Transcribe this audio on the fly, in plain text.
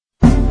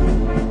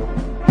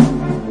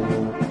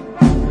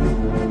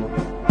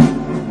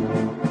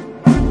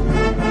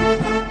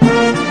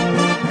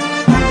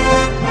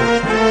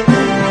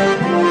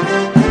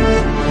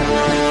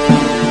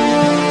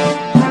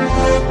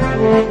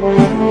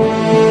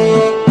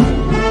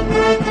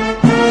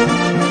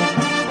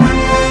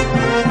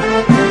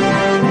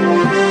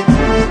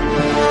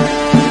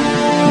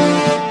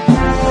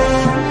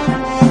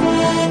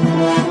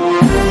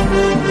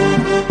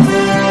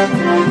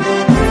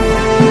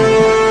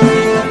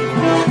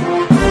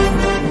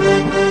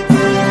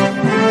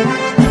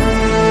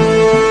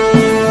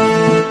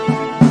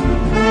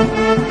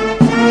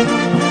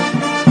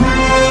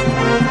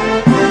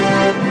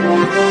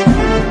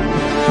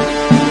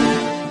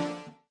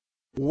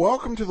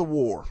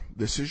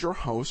This is your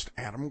host,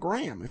 Adam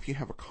Graham. If you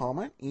have a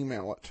comment,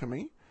 email it to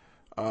me,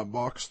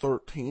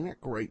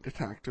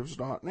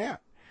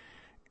 box13@greatdetectives.net.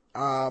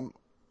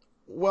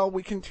 Well,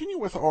 we continue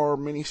with our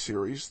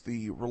mini-series,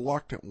 The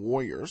Reluctant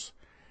Warriors,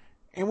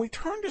 and we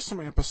turn to some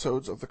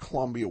episodes of the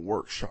Columbia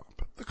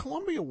Workshop. The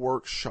Columbia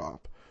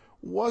Workshop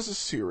was a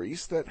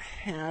series that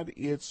had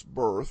its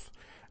birth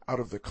out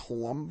of the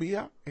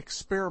Columbia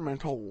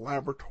Experimental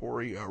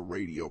Laboratory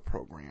radio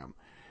program,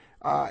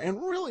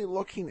 and really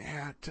looking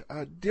at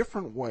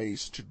different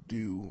ways to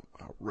do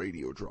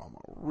radio drama.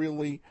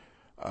 Really,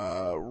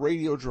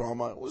 radio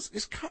drama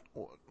is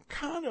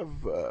kind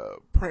of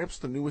perhaps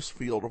the newest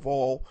field of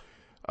all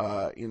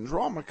in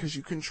drama, because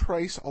you can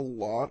trace a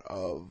lot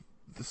of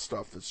the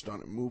stuff that's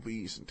done in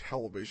movies and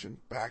television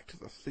back to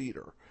the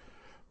theater.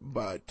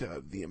 But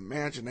the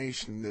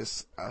imagination,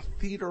 this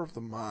theater of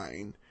the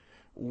mind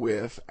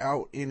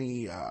without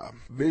any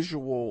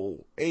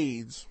visual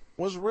aids,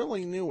 was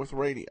really new with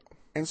radio.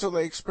 And so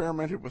they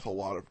experimented with a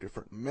lot of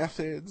different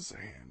methods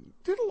and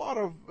did a lot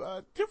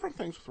of different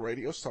things with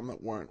radio, some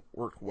that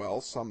worked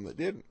well, some that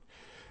didn't.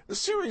 The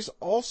series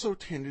also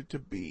tended to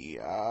be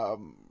a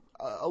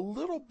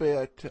little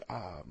bit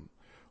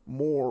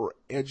more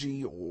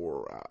edgy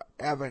or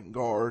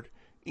avant-garde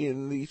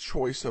in the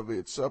choice of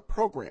its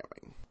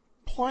programming,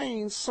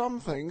 playing some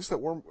things that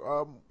were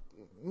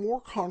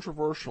more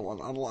controversial and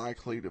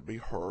unlikely to be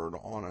heard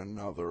on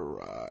another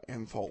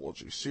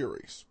anthology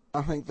series.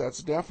 I think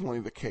that's definitely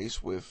the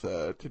case with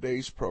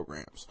today's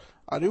programs.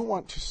 I do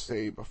want to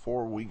say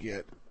before we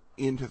get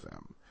into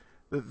them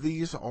that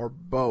these are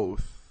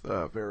both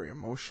very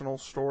emotional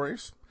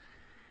stories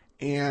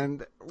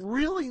and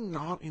really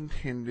not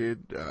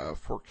intended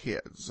for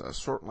kids.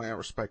 Certainly I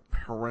respect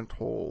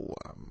parental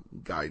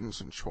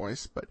guidance and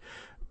choice, but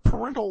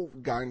parental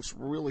guidance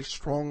really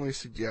strongly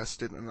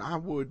suggested, and I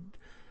would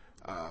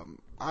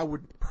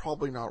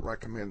probably not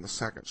recommend the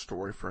second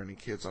story for any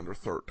kids under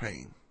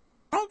 13.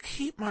 I'll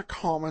keep my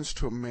comments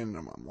to a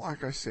minimum.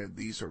 Like I said,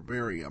 these are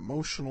very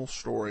emotional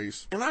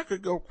stories, and I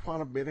could go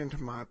quite a bit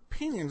into my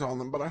opinions on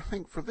them, but I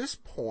think for this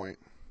point,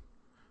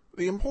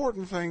 the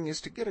important thing is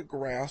to get a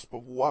grasp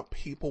of what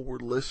people were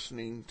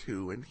listening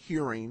to and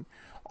hearing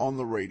on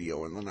the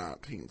radio in the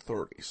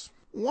 1930s.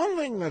 One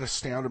thing that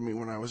astounded me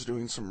when I was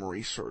doing some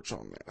research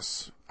on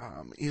this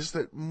is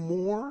that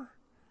more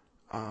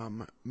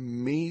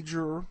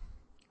major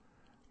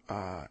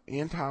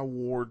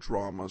anti-war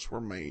dramas were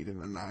made in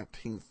the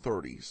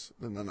 1930s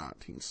than the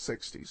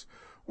 1960s,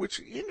 which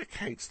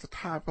indicates the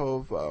type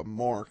of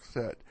mark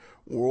that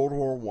World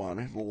War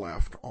I had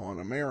left on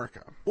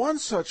America. One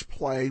such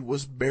play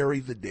was Bury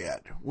the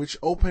Dead, which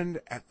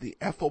opened at the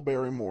Ethel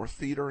Barrymore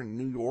Theater in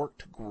New York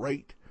to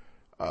great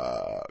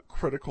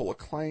critical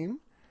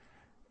acclaim.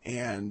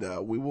 And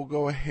we will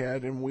go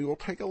ahead and we will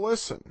take a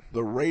listen.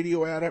 The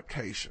radio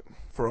adaptation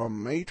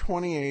from May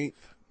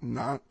 28th,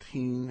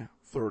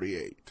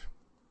 1938.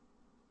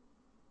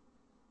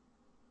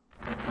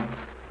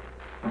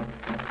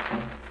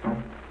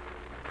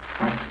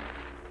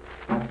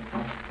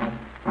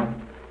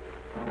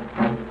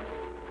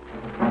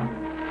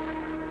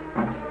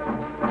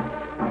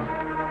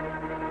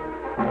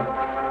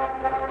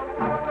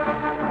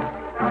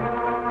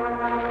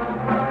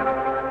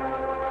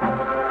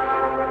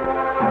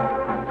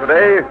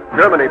 Today,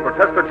 Germany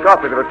protested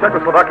sharply to the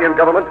Czechoslovakian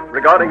government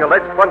regarding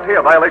alleged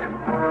frontier violations.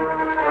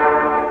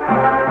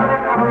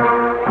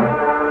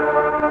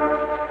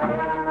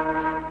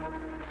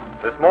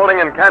 This morning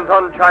in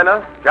Canton,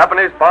 China,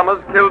 Japanese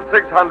bombers killed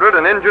 600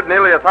 and injured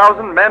nearly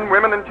 1,000 men,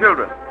 women, and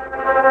children.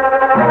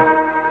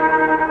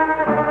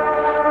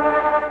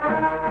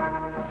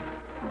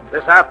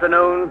 This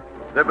afternoon,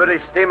 the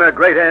British steamer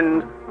Great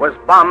End was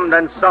bombed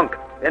and sunk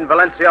in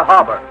Valencia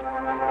Harbor.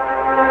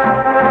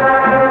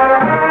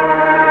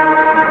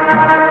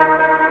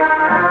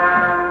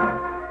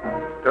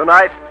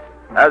 Tonight,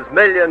 as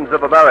millions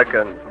of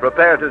Americans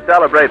prepare to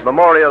celebrate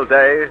Memorial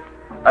Day,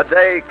 a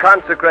day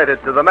consecrated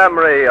to the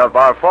memory of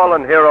our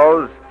fallen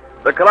heroes,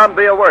 the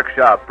Columbia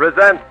Workshop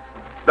presents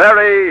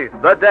Bury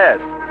the Dead.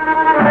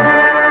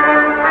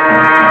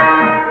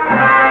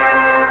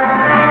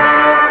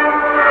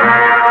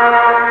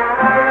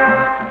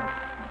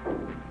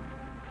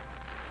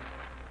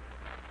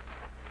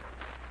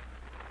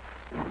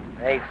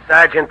 Hey,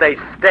 Sergeant, they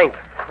stink.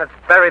 Let's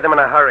bury them in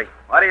a hurry.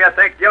 What do you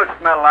think you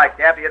smell like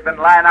after you've been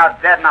lying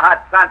out dead in the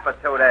hot sun for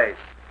 2 days?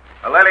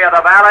 The lily of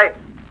the valley?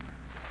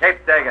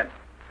 Keep digging.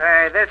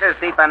 Hey, this is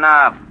deep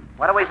enough.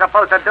 What are we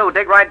supposed to do,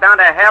 dig right down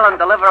to hell and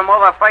deliver them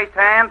over first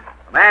hand?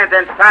 A man's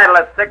entitled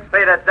to 6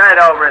 feet of dirt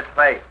over his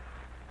face.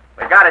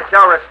 We gotta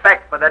show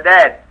respect for the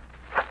dead.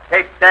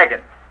 Keep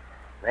digging.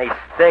 They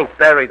stink.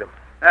 Bury them.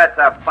 That's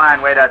a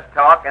fine way to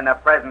talk in the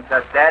presence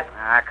of death.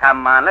 Ah,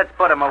 come on, let's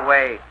put them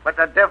away. What's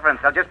the difference?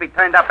 They'll just be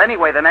turned up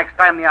anyway the next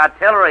time the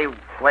artillery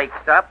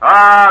wakes up.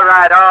 All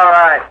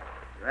right.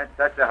 You're in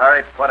such a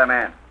hurry, put them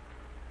in.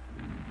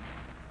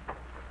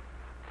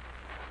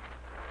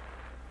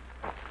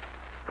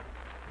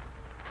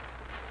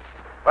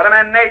 Put them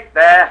in neat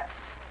there.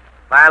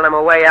 File them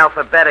away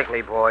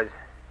alphabetically, boys.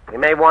 We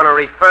may want to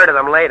refer to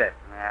them later.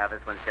 Yeah,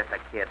 this one's just a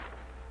kid.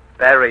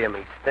 Bury him.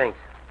 He stinks.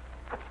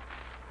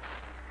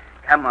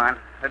 Come on.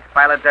 Let's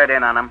pile of dirt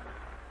in on him.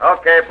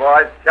 Okay,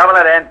 boys. Shovel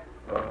it in.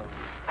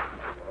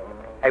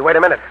 Hey, wait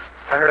a minute.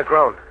 I heard a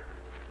groan.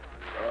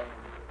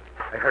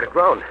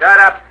 Shut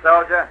up,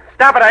 soldier.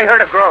 Stop it. I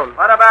heard a groan.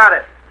 What about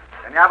it?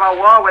 Can you have a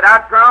war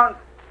without groans?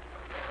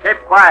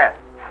 Keep quiet.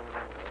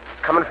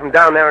 Coming from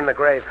down there in the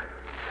grave.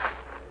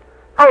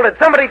 Hold it.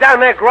 Somebody down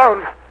there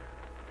groaned.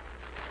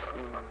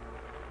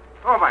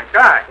 Oh, my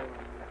God.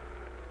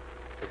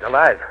 He's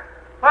alive.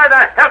 Why the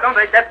hell don't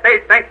they get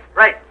these things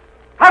straight?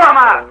 Pull them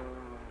out!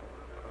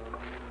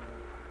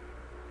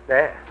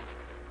 There.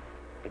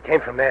 It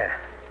came from there.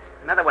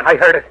 Another one. I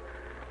heard it.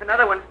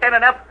 Another one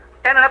standing up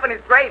in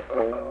his grave.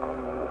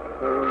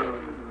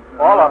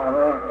 All of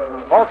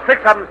them. All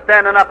 6 of them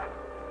standing up.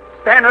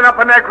 Standing up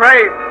in their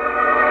graves.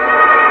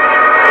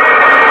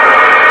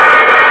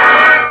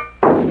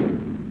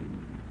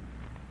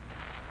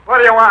 What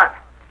do you want?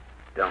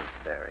 Don't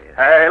bury us.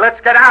 Hey, let's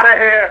get out of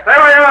here. Stay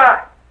where you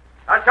are.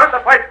 I'll shoot the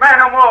first man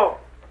who moves.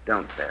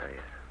 Don't bury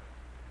us.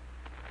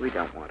 We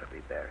don't want to be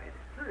buried.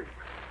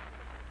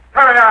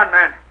 Hurry on,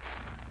 men.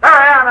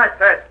 Hurry on, I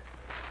said.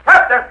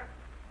 Captain!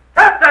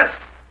 Captain!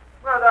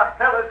 Where the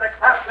hell is the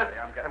captain?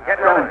 I'm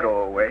getting Don't ready.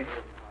 go away.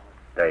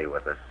 Stay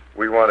with us.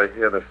 We want to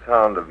hear the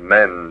sound of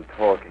men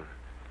talking.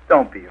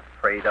 Don't be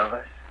afraid of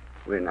us.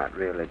 We're not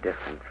really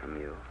different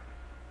from you.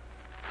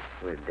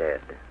 We're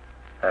dead.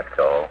 That's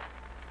all.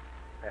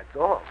 That's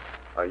all.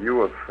 Are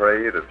you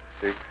afraid of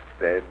 6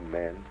 dead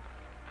men?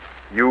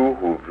 You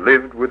who've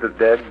lived with the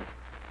dead?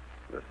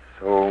 There's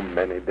so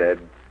many dead.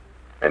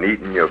 And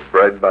eaten your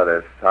bread by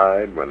their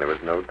side when there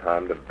was no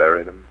time to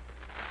bury them.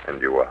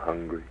 And you were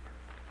hungry.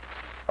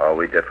 Are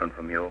we different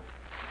from you?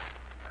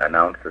 An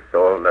ounce of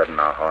soul lead in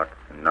our hearts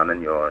and none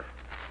in yours.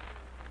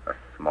 A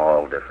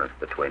small difference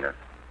between us.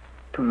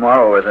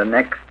 Tomorrow or the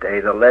next day,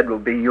 the lead will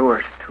be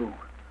yours, too.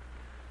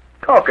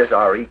 Talk as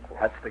our equal.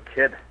 That's the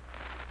kid.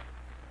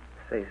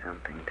 Say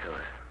something to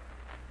us.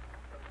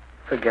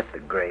 Forget the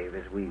grave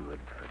as we would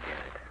forget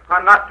it.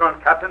 I'm not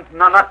drunk, Captain.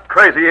 No, not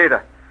crazy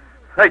either.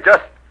 They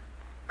just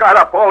got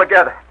up all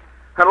together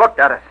and looked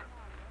at us.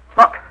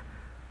 Look.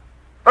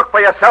 Look for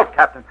yourself,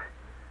 Captain.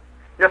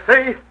 You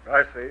see?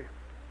 I see.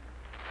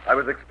 I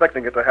was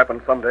expecting it to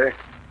happen someday.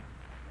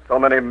 So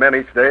many men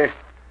each day.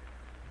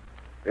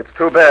 It's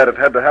too bad it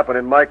had to happen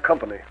in my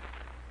company.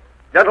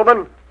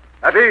 Gentlemen,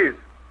 at ease.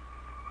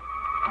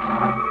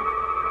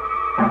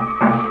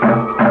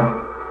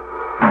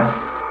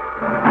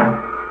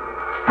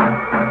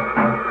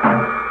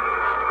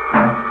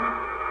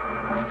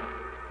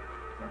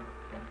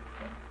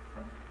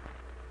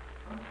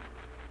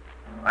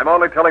 I'm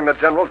only telling the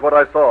generals what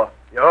I saw.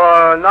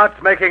 You're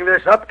not making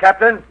this up,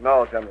 Captain?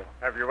 No, General.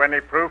 Have you any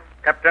proof,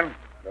 Captain?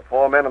 The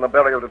 4 men in the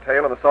burial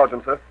detail and the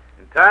sergeant, sir.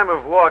 In time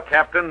of war,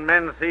 Captain,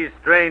 men see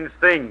strange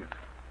things.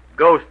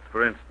 Ghosts,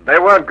 for instance. They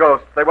weren't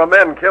ghosts. They were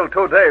men killed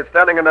 2 days,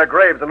 standing in their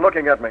graves and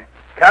looking at me.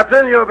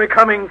 Captain, you're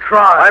becoming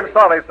tried. I'm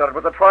sorry, sir. It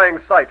was a trying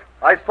sight.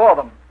 I saw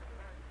them.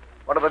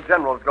 What are the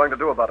generals going to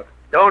do about it?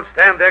 Don't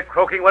stand there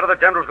croaking. What are the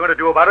generals going to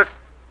do about it?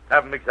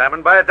 Have them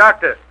examined by a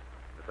doctor.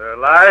 If they're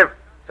alive,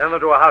 send them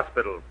to a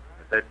hospital.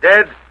 If they're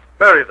dead,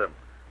 bury them.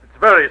 It's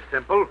very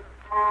simple.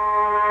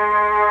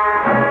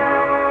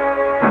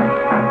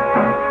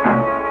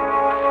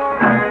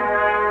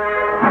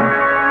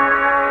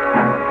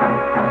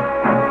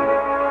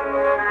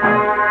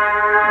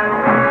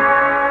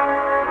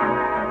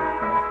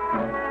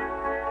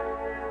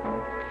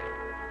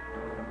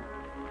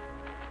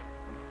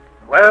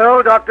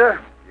 Well,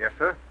 Doctor? Yes,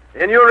 sir.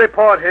 In your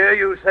report here,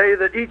 you say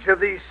that each of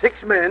these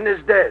 6 men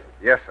is dead.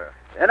 Yes, sir.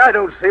 And I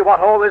don't see what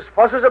all this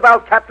fuss is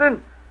about,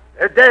 Captain.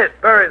 They're dead.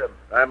 Bury them.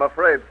 I'm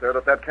afraid, sir,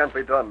 that can't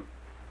be done.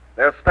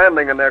 They're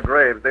standing in their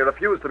graves. They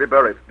refuse to be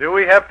buried. Do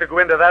we have to go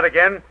into that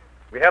again?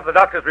 We have the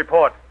doctor's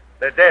report.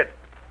 They're dead.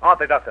 Aren't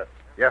they, Doctor?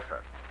 Yes,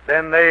 sir.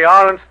 Then they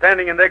aren't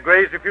standing in their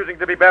graves refusing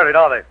to be buried,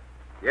 are they?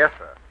 Yes,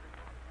 sir.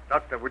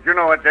 Doctor, would you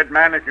know a dead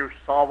man if you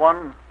saw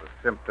one? The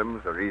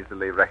symptoms are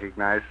easily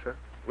recognized, sir.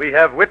 We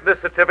have witness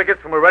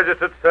certificates from a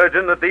registered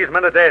surgeon that these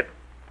men are dead.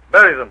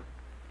 Bury them.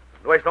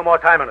 Don't waste no more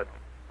time on it.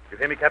 You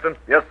hear me, Captain?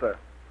 Yes, sir.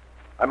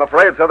 I'm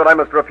afraid, sir, that I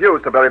must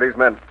refuse to bury these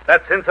men.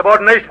 That's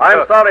insubordination, I'm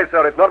sir. sorry,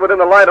 sir. It's not within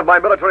the line of my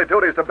military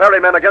duties to bury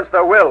men against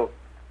their will.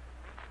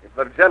 If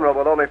the general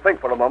will only think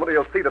for a moment,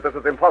 he'll see that this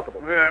is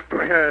impossible.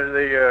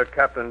 The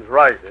captain's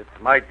right. It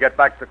might get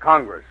back to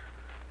Congress.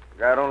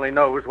 God only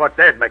knows what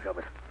they'd make of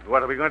it.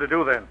 What are we going to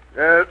do then?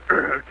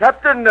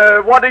 Captain,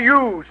 what do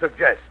you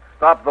suggest?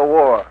 Stop the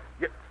war.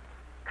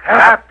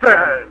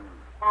 Captain!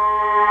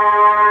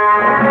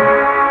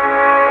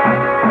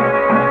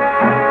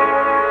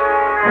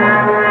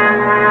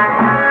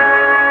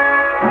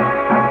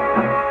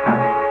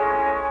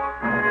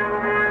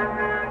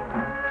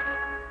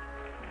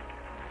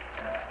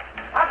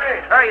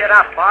 Hurry it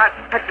up, Bart.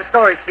 That's the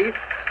story, Chief.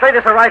 Straight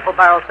as a rifle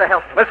barrel, so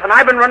help me. Listen,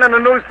 I've been running the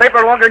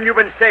newspaper longer than you've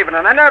been shaving,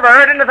 and I never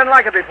heard anything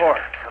like it before.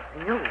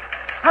 Something new.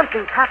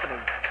 Something's happening.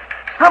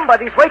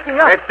 Somebody's waking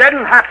up. It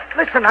didn't happen.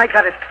 Listen, I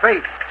got it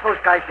straight. Those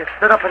guys just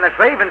stood up in the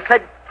grave and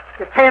said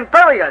You can't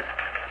bury us.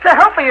 So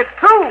help me, it's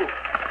true.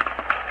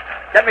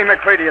 Get me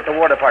McCready at the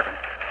War Department.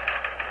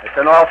 It's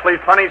an awfully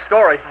funny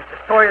story. It's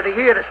the story of the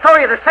year, the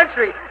story of the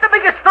century, the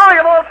biggest story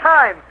of all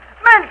time.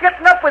 Men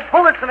getting up with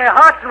bullets in their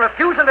hearts and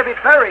refusing to be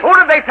buried. Who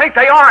do they think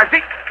they are?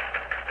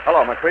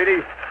 Hello, McCready.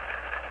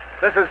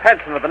 This is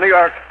Henson of the New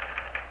York.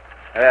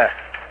 Yeah.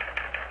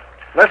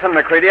 Listen,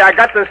 McCready, I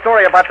got this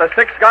story about the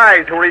 6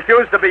 guys who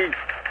refused to be...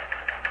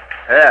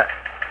 Yeah.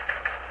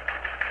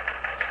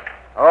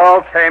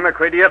 Okay,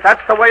 McCready, if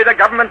that's the way the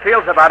government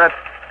feels about it.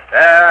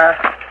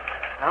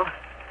 Well,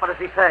 what does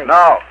he say?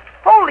 No.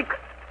 Holy...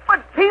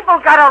 But people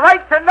got a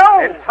right to know.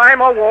 In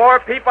time of war,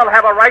 people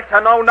have a right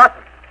to know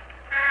nothing.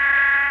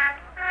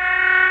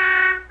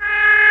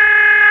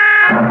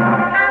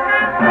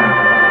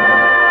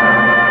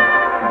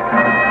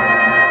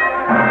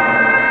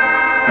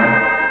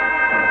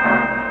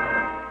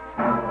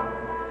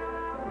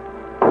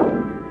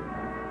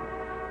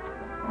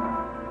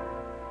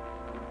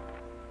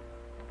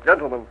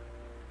 Gentlemen,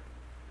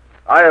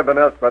 I have been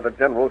asked by the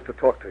generals to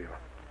talk to you.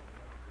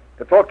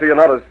 To talk to you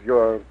not as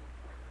your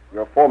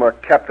former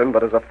captain,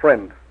 but as a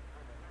friend.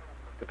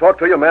 To talk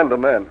to you man to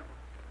man.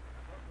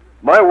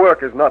 My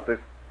work is not this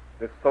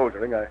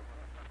soldiering.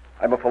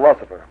 I'm a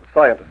philosopher, a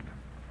scientist.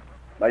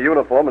 My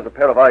uniform is a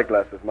pair of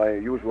eyeglasses, my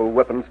usual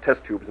weapons,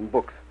 test tubes, and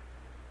books.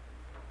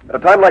 At a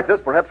time like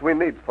this, perhaps we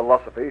need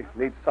philosophy,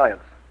 need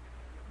science.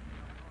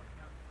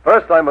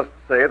 First, I must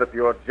say that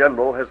your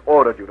general has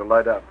ordered you to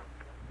lie down.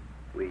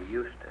 We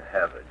used to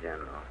have a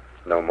general.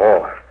 No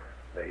more.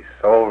 They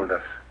sold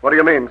us. What do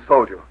you mean,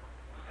 sold you?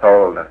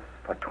 Sold us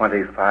for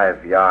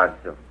 25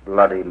 yards of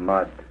bloody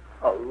mud.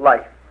 A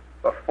life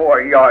for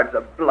 4 yards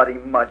of bloody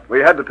mud. We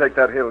had to take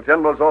that hill.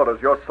 General's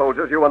orders. Your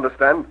soldiers, you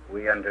understand?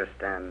 We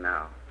understand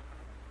now.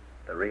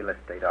 The real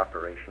estate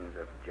operations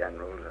of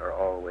generals are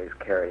always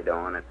carried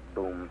on at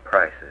boom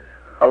prices.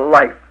 A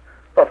life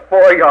for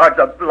 4 yards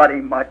of bloody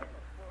mud.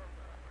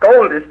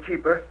 Gold is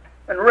cheaper,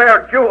 and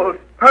rare jewels,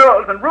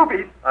 pearls and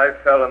rubies. I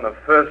fell in the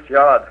first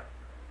yard.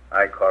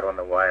 I caught on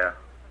the wire.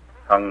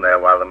 Hung there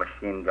while the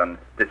machine gun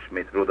stitched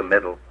me through the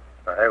middle.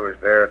 I was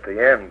there at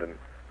the end and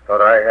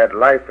thought I had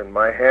life in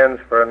my hands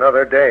for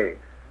another day.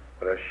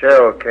 But a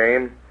shell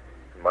came,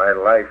 and my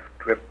life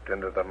dripped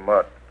into the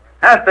mud.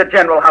 Ask the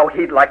general how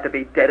he'd like to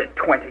be dead at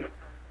 20.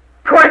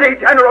 20,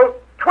 General!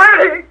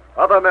 20!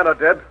 Other men are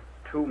dead.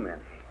 Too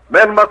many.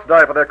 Men must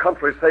die for their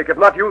country's sake. If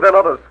not you, then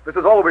others. This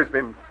has always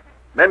been.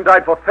 Men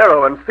died for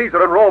Pharaoh and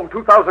Caesar in Rome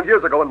 2,000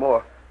 years ago and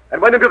more, and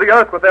went into the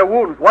earth with their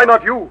wounds. Why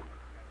not you?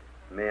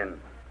 Men.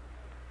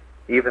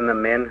 Even the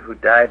men who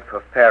died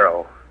for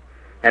Pharaoh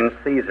and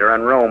Caesar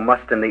and Rome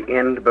must in the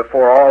end,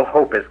 before all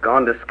hope is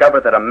gone,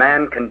 discover that a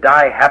man can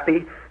die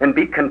happy and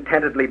be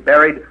contentedly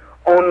buried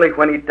only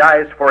when he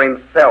dies for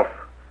himself,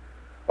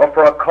 or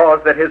for a cause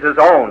that is his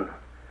own,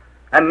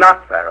 and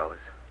not Pharaoh's,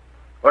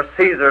 or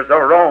Caesar's,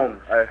 or Rome's.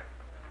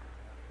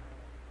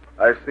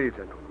 I see,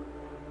 General.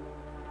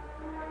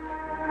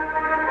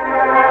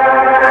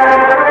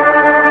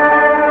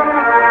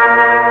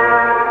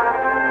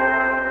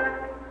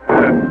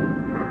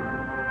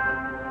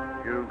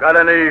 You got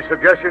any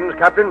suggestions,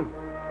 Captain?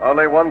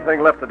 Only one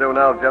thing left to do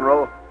now,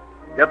 General.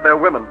 Get their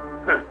women.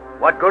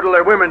 What good will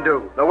their women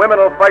do? The women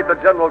will fight the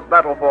general's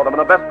battle for them in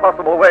the best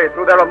possible way,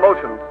 through their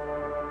emotions.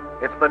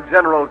 It's the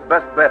general's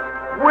best bet.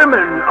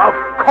 Women, of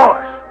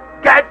course.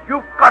 Gad,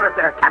 you've got it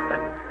there, Captain.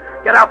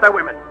 Get out their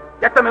women.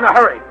 Get them in a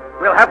hurry.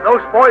 We'll have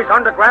those boys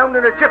underground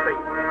in a jiffy.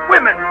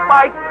 Women!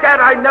 By Gad,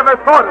 I never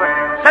thought of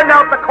it. Send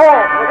out the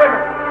call for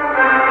women.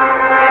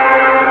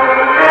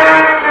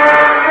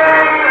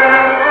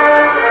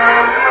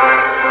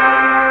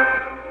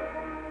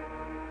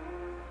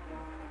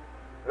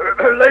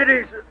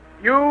 Ladies,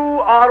 you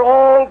are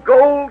all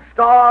Gold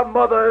Star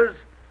mothers,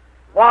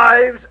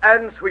 wives,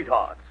 and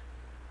sweethearts.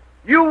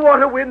 You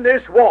want to win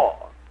this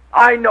war.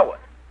 I know it.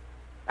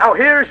 Now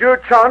here's your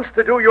chance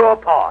to do your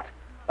part.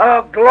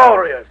 A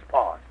glorious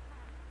part.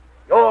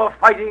 You're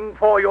fighting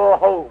for your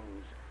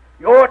homes,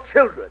 your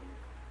children,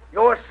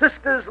 your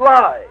sisters'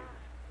 lives,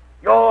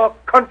 your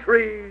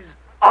country's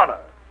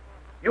honor.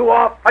 You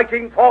are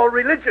fighting for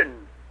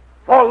religion,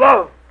 for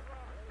love,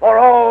 for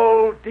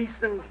all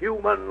decent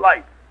human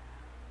life.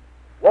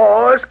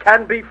 Wars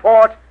can be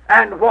fought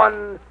and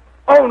won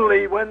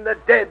only when the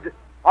dead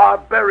are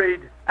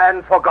buried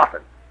and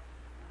forgotten.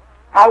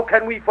 How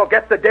can we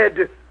forget the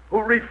dead who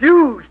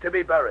refuse to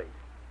be buried?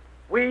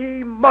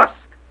 We must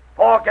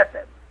forget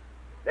them.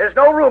 There's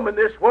no room in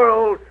this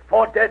world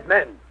for dead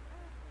men.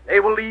 They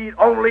will lead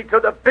only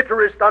to the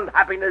bitterest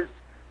unhappiness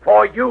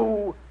for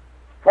you,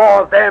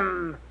 for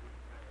them,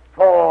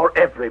 for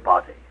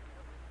everybody.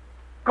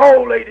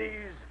 Go,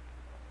 ladies.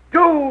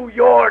 Do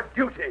your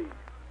duty.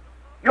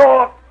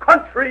 Your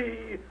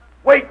country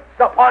waits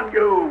upon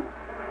you.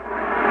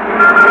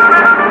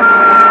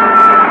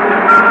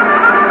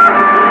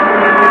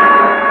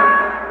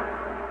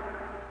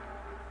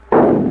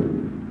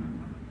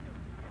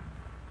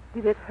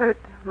 Did it hurt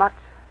much,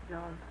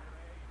 John?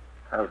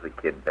 How's the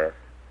kid, Beth?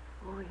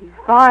 Oh, he's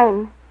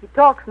fine. He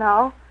talks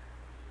now.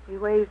 He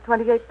weighs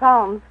 28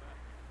 pounds.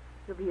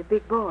 You'll be a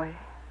big boy.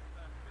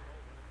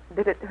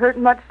 Did it hurt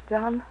much,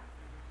 John?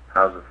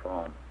 How's the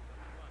farm?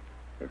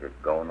 Is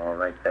it going all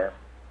right there?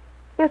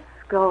 It's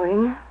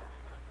going.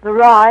 The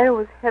rye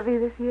was heavy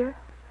this year.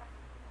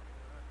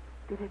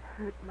 Did it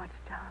hurt much,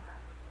 John?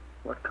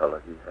 What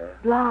color's his hair?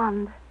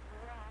 Blonde.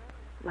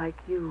 Like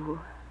you.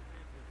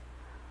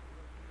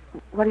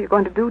 What are you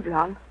going to do,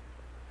 John?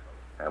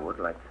 I would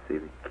like to see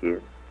the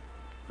kids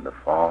and the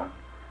farm.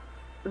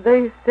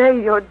 They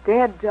say you're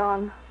dead,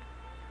 John.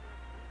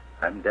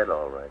 I'm dead,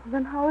 all right.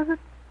 Then how is it?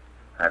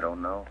 I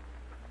don't know.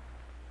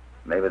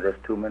 Maybe there's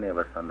too many of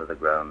us under the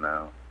ground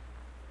now.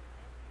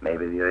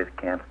 Maybe the earth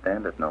can't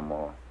stand it no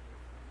more.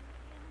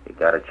 You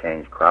gotta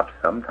change crops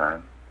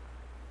sometime.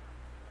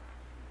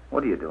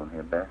 What are you doing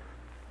here, Bess?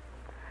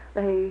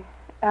 They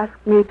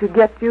asked me to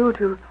get you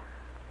to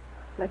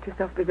let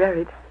yourself be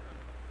buried.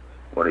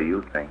 What do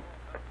you think?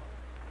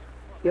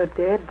 You're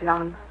dead,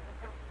 John.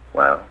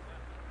 Well,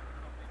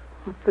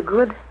 What's the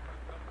good?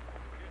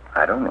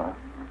 I don't know.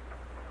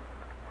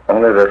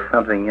 Only there's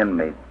something in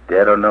me,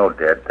 dead or no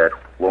dead, that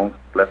won't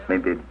let me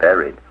be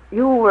buried.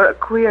 You were a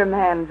queer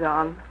man,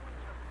 John.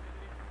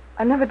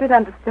 I never did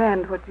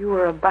understand what you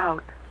were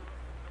about.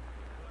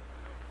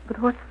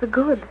 But what's the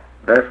good?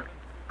 Bess,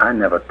 I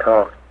never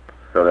talked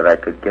so that I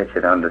could get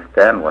you to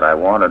understand what I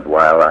wanted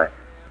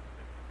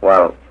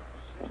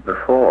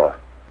before.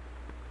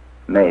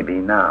 Maybe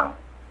now.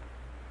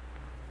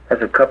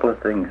 There's a couple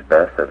of things,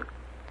 Bess, that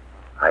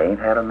I ain't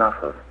had enough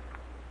of.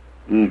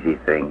 Easy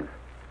things.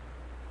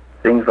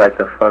 Things like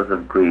the fuzz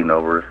of green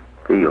over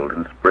a field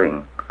in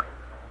spring,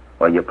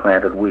 where you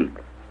planted wheat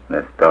and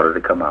it started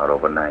to come out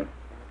overnight.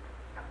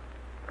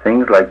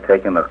 Things like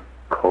taking a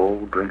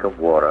cold drink of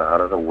water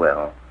out of the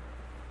well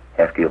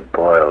after you've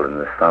boiled in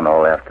the sun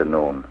all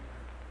afternoon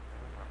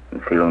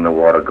and feeling the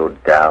water go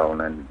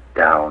down and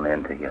down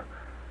into you,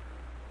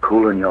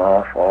 cooling you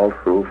off all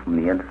through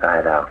from the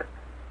inside out.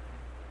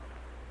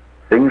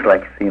 Things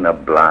like seeing a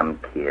blonde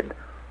kid,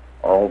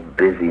 all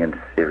busy and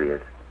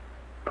serious,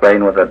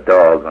 playing with a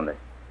dog on the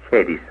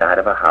shady side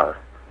of a house.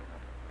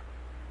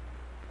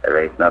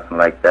 There ain't nothing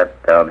like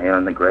that down here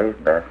in the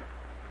grave, Bess.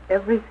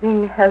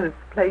 Everything has its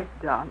place,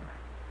 John.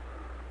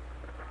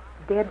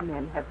 Dead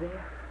men have theirs.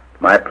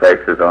 My place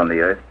is on the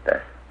earth,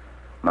 Bess.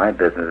 My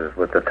business is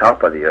with the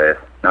top of the earth,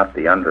 not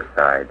the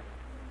underside.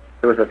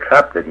 There was a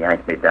trap that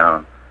yanked me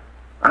down.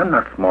 I'm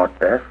not smart,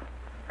 Bess,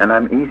 and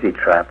I'm easy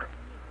trapped.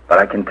 But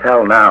I can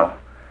tell now.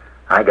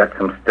 I got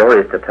some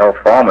stories to tell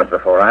farmers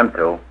before I'm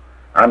through.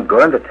 I'm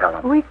going to tell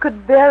them. We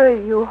could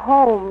bury you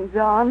home,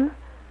 John,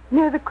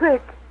 near the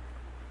creek.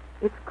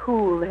 It's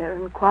cool there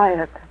and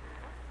quiet,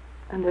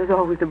 and there's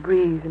always a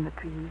breeze in the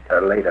trees.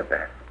 Later,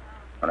 Bess,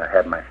 when I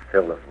have my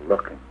fill of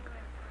looking,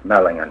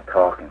 smelling, and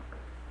talking.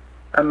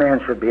 A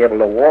man should be able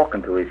to walk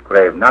into his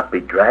grave, not be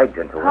dragged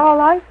into it. How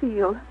I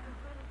feel.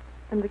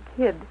 And the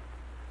kid.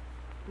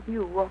 With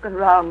you walking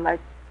around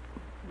like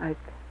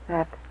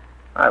that.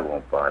 I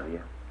won't bother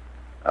you.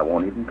 I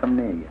won't even come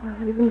near you.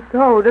 Well, even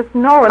so, just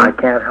knowing... I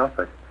can't help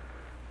it.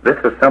 This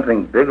is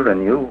something bigger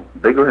than you,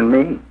 bigger than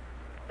me.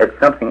 It's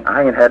something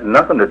I ain't had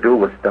nothing to do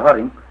with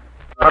starting.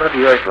 Out of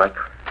the earth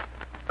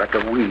like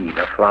a weed,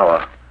 a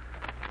flower.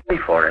 Pay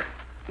for it.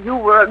 You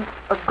were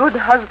a good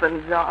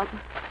husband, John.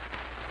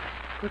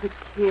 For the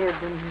kid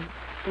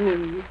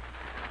and me.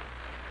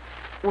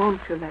 Won't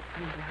you let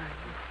me marry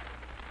you?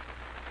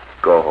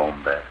 Go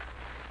home, Beth.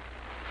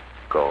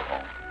 Go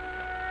home.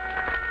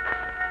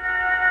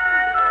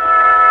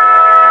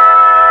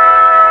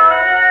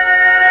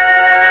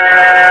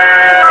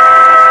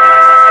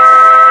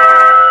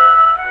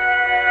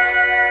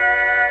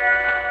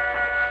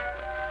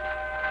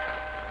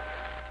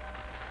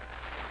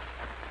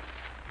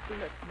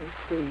 Let me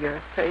see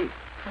your face,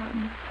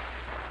 son.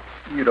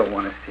 You don't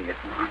want to see it,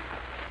 Mom.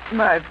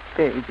 My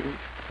baby's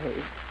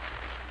face.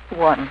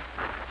 One.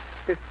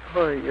 It's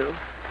for you.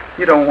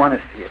 You don't want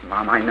to see it,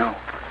 Mom, I know.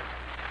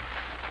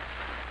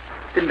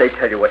 Didn't they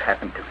tell you what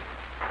happened to me?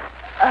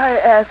 I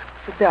asked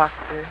the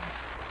doctor.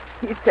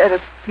 He said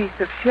a piece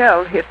of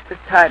shell hit the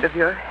side of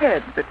your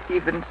head, but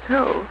even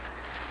so...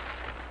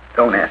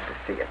 Don't ask to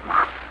see it,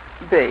 Mom.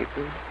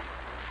 Baby,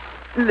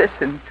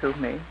 listen to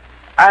me.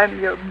 I'm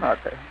your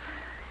mother.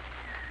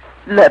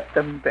 Let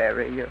them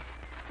bury you.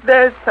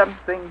 There's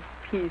something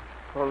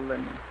peaceful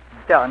and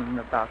done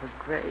about a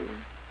grave.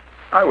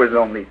 I was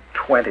only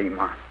 20,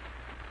 Mom.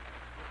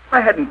 I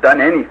hadn't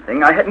done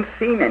anything. I hadn't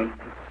seen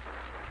anything.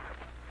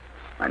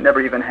 I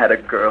never even had a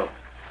girl.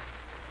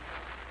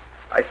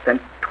 I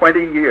spent 20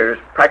 years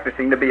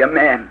practicing to be a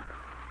man,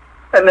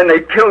 and then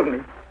they killed me.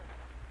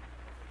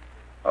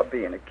 Oh,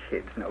 being a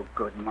kid's no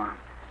good, Mom.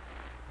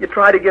 You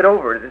try to get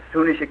over it as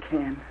soon as you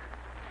can.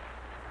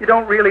 You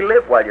don't really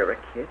live while you're a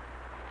kid.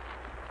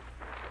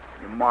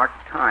 You mark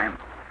time,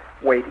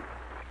 waiting.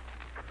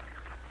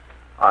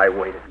 I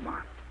waited,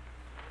 Mom.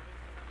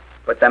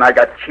 But then I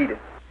got cheated.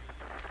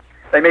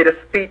 They made a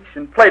speech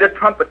and played a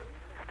trumpet,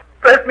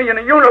 dressed me in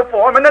a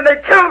uniform, and then they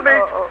killed me.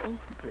 Oh,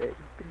 baby.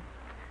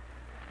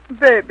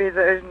 Baby,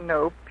 there's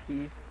no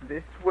peace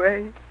this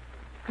way.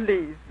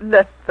 Please,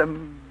 let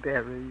them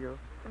bury you.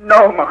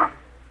 No, Mom.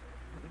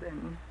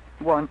 Then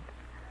once,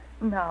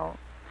 now,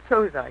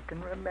 so as I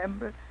can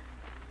remember,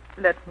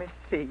 let me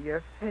see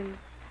your face,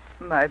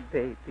 my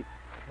baby's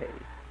face.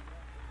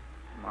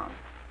 Mom,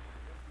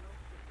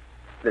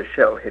 the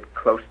shell hit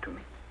close to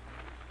me.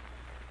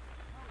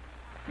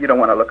 You don't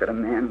want to look at a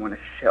man when a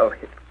shell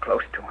hits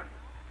close to him.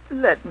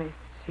 Let me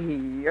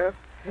see your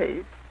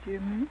face,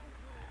 Jimmy.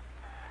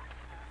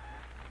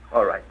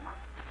 All right, Mom.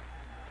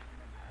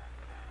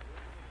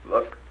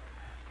 Look.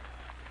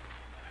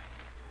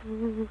 I'm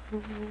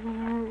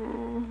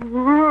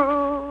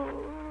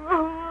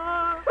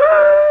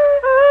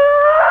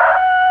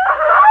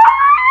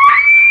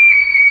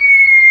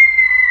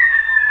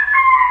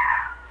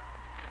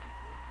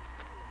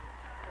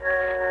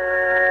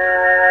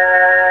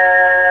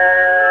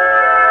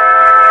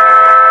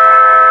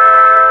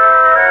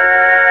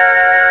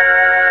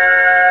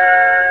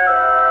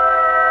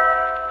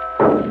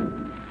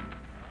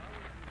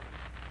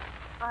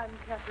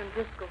Catherine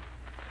Driscoll.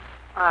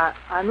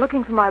 I'm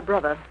looking for my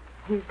brother.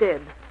 He's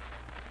dead.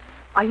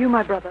 Are you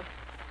my brother?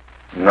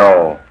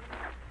 No.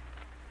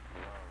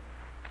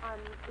 I'm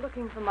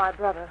looking for my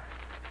brother.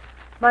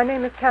 My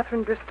name is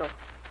Catherine Driscoll.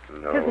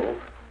 No.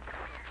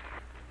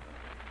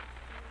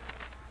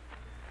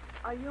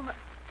 Are you my...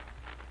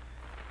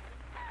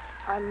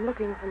 I'm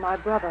looking for my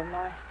brother.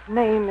 My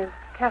name is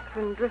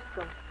Catherine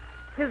Driscoll.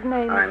 His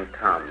name I'm is...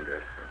 Tom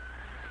Driscoll.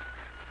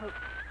 Oh,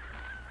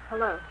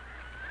 hello.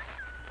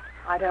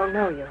 I don't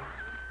know you.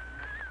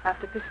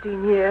 After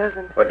 15 years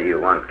and... What do you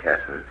want,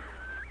 Catherine?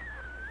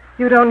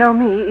 You don't know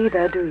me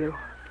either, do you?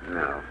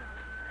 No.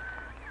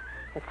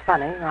 It's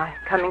funny, my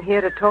coming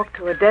here to talk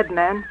to a dead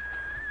man,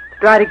 to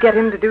try to get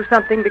him to do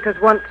something because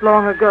once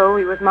long ago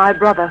he was my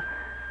brother.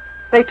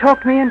 They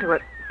talked me into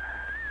it.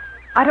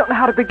 I don't know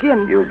how to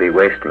begin. You'll be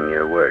wasting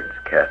your words,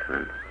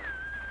 Catherine.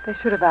 They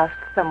should have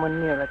asked someone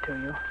nearer to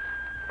you.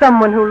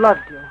 Someone who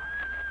loved you.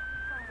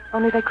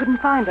 Only they couldn't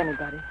find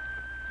anybody.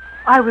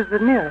 I was the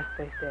nearest,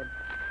 they said.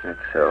 That's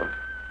so.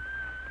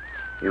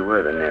 You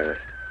were the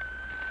nearest.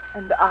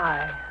 And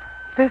I,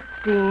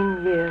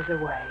 15 years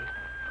away.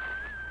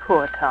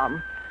 Poor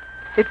Tom.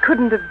 It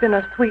couldn't have been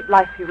a sweet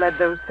life you led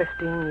those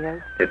 15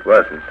 years. It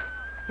wasn't.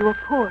 You were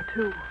poor,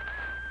 too.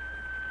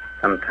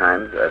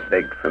 Sometimes I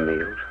begged for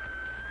meals.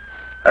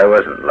 I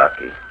wasn't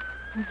lucky.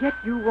 And yet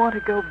you want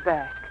to go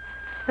back.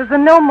 Is there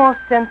no more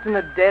sense in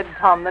the dead,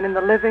 Tom, than in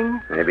the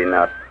living? Maybe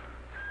not.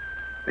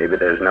 Maybe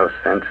there's no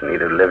sense in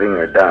either living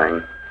or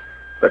dying.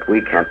 But we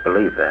can't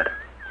believe that.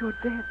 You're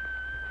dead.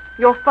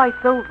 Your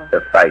fight's over.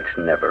 The fight's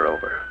never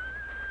over.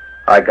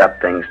 I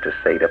got things to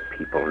say to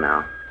people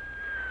now.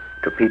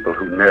 To people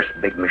who nurse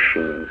big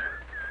machines.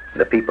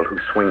 The people who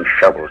swing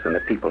shovels and the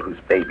people whose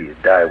babies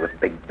die with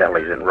big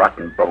bellies and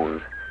rotten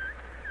bones.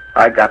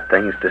 I got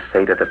things to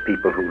say to the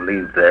people who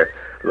leave their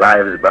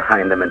lives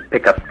behind them and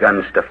pick up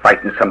guns to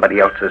fight in somebody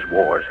else's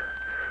wars.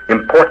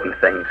 Important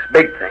things,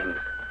 big things.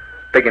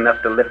 Big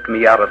enough to lift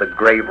me out of the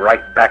grave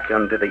right back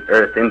under the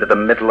earth, into the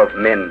middle of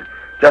men,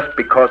 just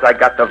because I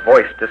got the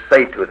voice to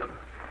say to them,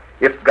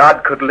 if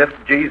God could lift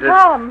Jesus...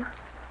 Tom,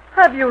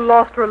 have you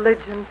lost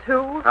religion,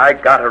 too? I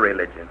got a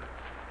religion.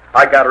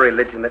 I got a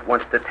religion that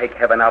wants to take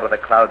heaven out of the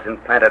clouds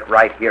and plant it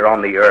right here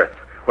on the earth,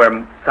 where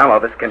some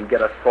of us can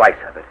get a slice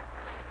of it.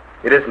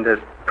 It isn't as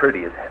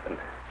pretty as heaven.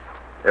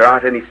 There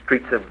aren't any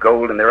streets of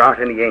gold and there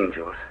aren't any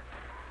angels.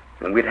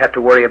 And we'd have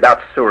to worry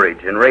about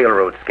sewerage and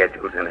railroad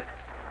schedules in it.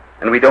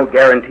 And we don't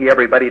guarantee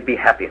everybody'd be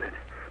happy in it.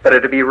 But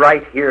it'd be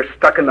right here,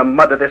 stuck in the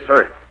mud of this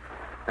earth.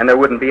 And there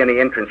wouldn't be any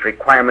entrance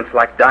requirements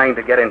like dying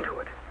to get into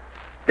it.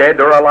 Dead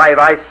or alive,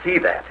 I see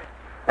that.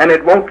 And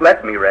it won't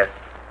let me rest.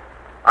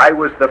 I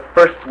was the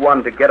first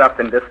one to get up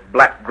in this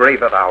black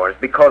grave of ours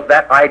because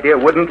that idea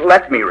wouldn't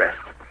let me rest.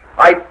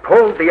 I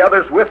pulled the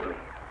others with me.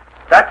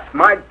 That's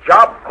my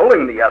job,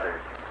 pulling the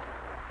others.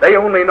 They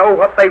only know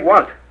what they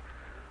want.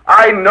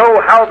 I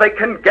know how they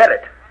can get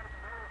it.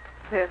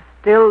 There's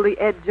still the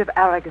edge of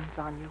arrogance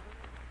on you.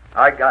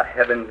 I got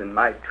heavens in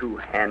my two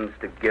hands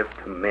to give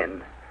to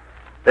men.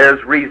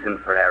 There's reason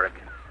for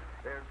arrogance.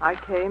 I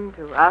came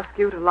to ask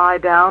you to lie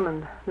down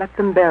and let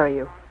them bury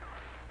you.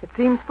 It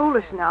seems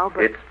foolish now,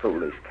 but... It's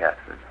foolish,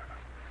 Catherine.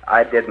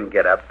 I didn't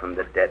get up from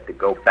the dead to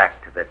go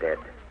back to the dead.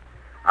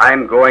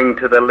 I'm going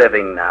to the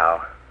living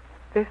now.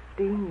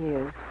 15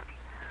 years.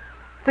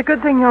 It's a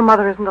good thing your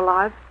mother isn't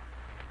alive.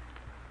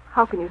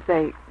 How can you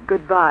say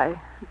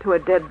goodbye to a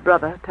dead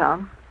brother,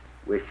 Tom?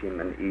 Wish him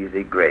an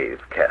easy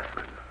grave,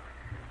 Catherine.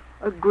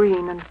 A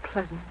green and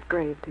pleasant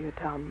grave to you,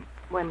 Tom,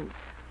 when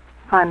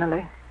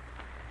finally,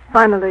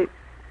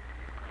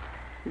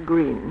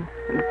 green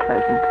and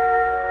pleasant.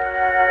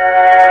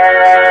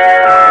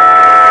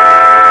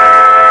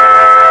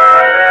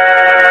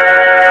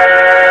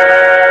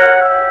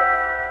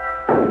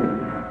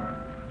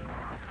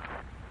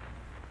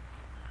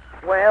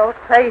 Well,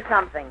 say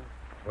something.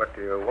 What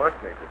do you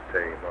want me to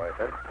say,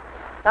 Martha?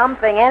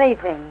 Something,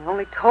 anything.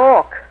 Only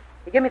talk.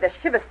 You give me the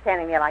shivers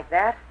standing there like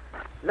that.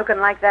 Looking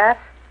like that.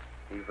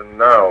 Even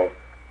now,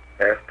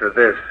 after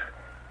this,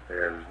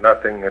 there's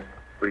nothing that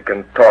we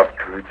can talk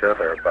to each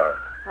other about.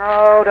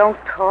 Oh, don't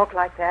talk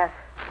like that.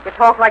 You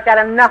talked like that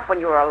enough when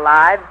you were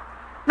alive.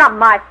 It's not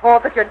my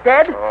fault that you're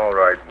dead. All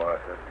right,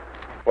 Martha.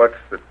 What's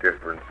the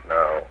difference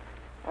now?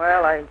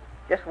 Well, I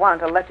just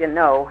wanted to let you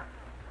know.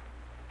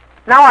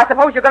 Now I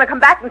suppose you're going to come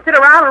back and sit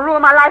around and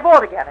ruin my life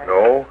altogether.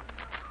 No.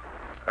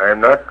 I'm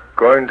not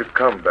going to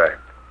come back.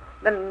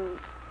 Then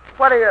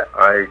what are you...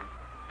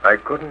 I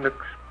couldn't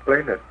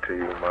explain it to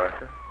you,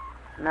 Martha.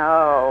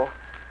 No.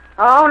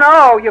 Oh,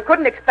 no, you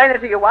couldn't explain it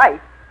to your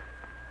wife.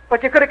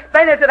 But you could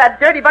explain it to that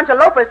dirty bunch of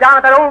loafers down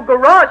at that old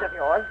garage of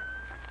yours.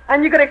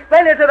 And you could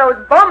explain it to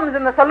those bums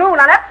in the saloon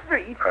on F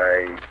Street.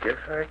 I guess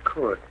I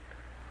could.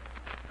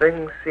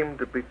 Things seemed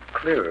to be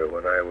clearer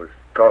when I was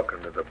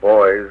talking to the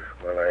boys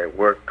while I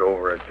worked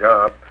over a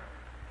job.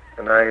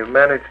 And I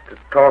managed to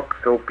talk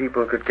so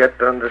people could get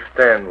to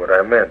understand what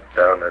I meant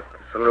down at the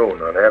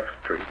saloon on F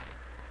Street.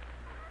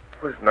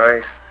 It was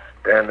nice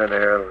standing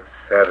there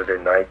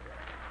Saturday night,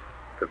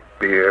 the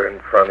beer in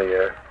front of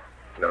you,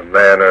 and a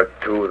man or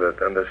two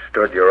that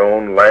understood your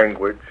own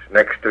language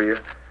next to you,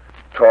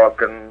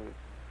 talking,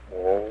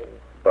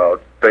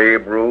 about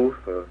Babe Ruth,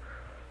 or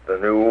the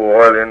new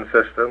oiling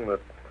system that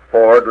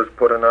Ford was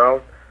putting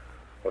out,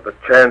 or the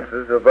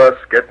chances of us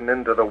getting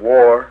into the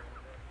war.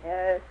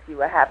 Yes, you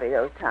were happy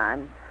those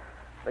times,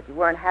 but you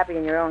weren't happy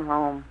in your own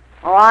home.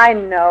 Oh, I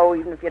know,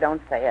 even if you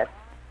don't say it.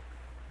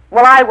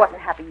 Well, I wasn't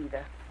happy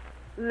either.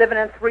 Living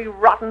in 3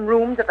 rotten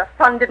rooms that the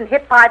sun didn't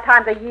hit 5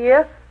 times a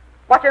year,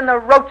 watching the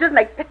roaches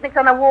make picnics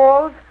on the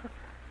walls.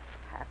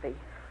 Happy.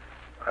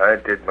 I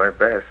did my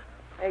best.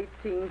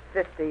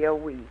 $18.50 a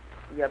week,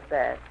 your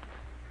best.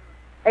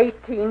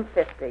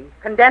 $18.50.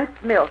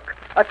 Condensed milk,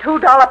 a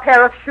 $2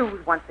 pair of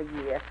shoes once a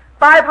year,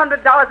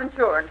 $500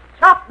 insurance,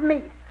 chopped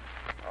meat.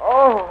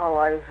 Oh, how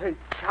I hate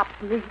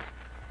chopped meat.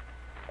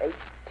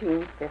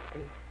 $18.50.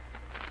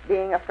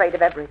 Being afraid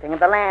of everything, of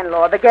the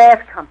landlord, the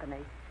gas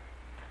company.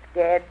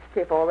 Scared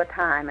stiff all the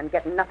time and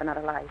getting nothing out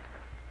of life.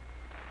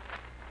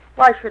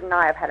 Why shouldn't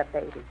I have had a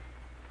baby?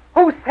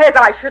 Who says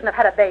I shouldn't have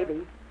had a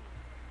baby?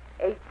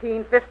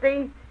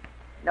 $18.50,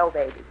 no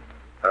baby.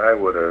 I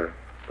would have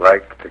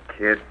liked a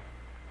kid.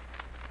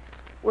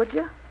 Would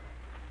you?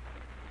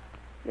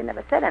 You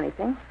never said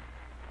anything.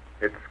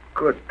 It's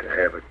good to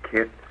have a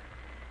kid.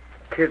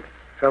 Kid's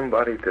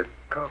somebody to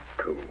talk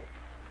to.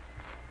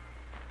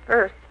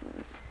 First,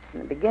 in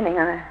the beginning,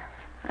 I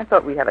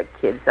thought we'd have a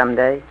kid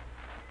someday.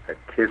 A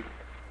kid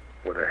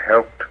would have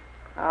helped.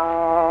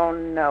 Oh,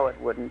 no, it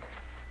wouldn't.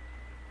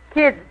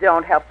 Kids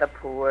don't help the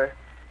poor.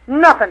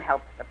 Nothing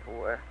helps the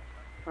poor.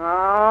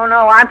 Oh,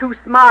 no, I'm too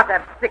smart to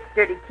have 6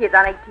 dirty kids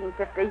on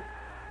 $18.50.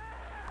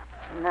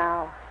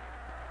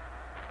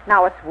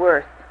 Now it's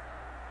worse.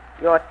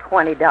 You're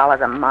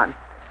 $20 a month.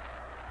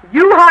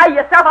 You hire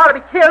yourself out to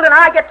be killed, and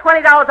I get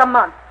 $20 a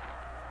month.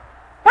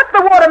 What's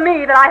the war to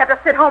me that I have to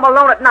sit home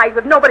alone at night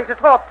with nobody to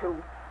talk to?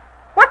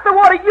 What's the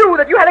war to you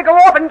that you had to go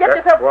off and get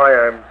yourself... That's why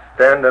I'm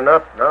standing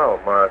up now,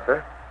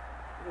 Martha.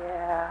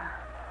 Yeah,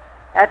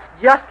 that's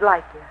just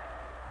like you.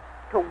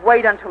 To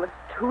wait until it's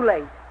too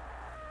late.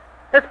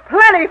 There's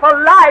plenty for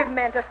live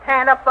men to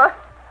stand up for.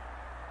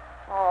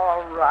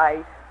 All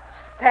right,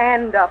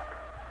 stand up.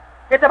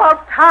 It's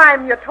about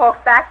time you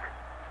talk back.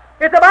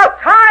 It's about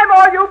time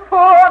all you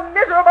poor,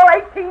 miserable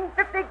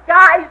 1850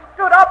 guys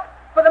stood up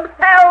for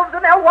themselves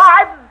and their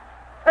wives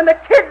and the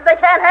kids they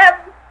can't have.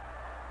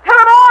 Tell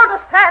them all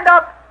to stand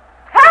up.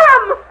 Tell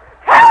them!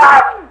 Tell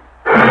them!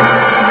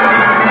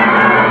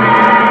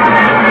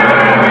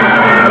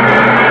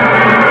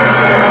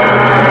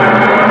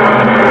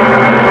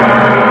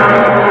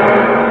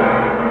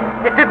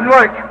 It didn't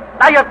work.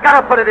 Now you've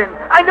got to put it in.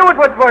 I knew it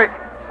would work.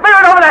 Smear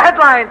it over the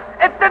headlines.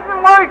 It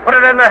didn't work. Put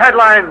it in the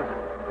headlines.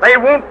 They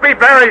won't be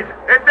buried.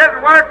 It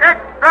didn't work,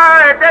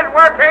 extra. It didn't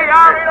work. It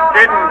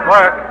didn't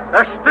work.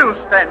 They're still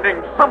standing.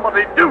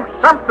 Somebody do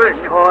something.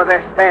 Sure,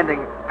 they're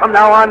standing. From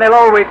now on, they'll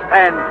always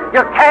stand.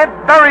 You can't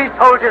bury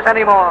soldiers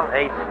anymore.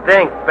 They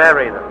stink.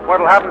 Bury them.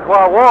 What'll happen to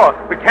our war?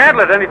 We can't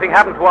let anything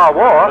happen to our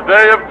war. The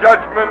day of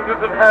judgment is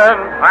at hand.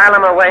 File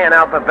them away in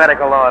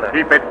alphabetical order.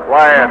 Keep it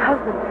quiet. My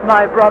husband,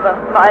 my brother,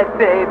 my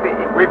baby.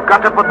 We've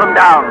got to put them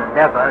down.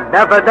 Never,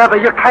 never, never.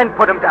 You can't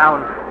put them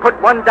down. Put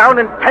one down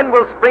and 10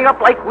 will spring up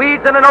like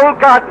weeds in an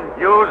old garden.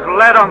 Use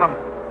lead on them.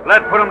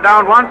 Lead put them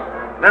down once,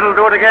 then it'll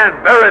do it again.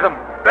 Bury them.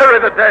 Bury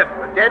the dead.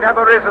 The dead have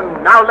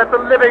arisen. Now let the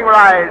living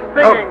rise,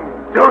 singing.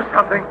 Oh, do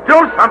something. Do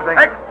something.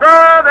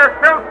 Extra, they're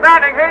still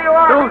standing. Here you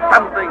are. Do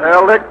something.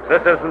 Eldrick,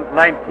 this isn't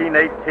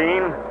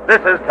 1918.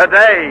 This is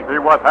today. See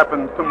what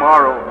happens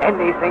tomorrow.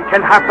 Anything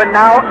can happen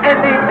now.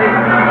 Anything.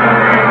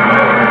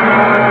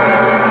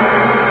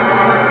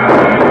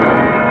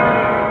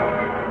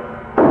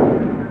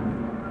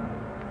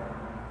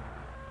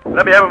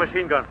 Let me have a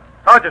machine gun.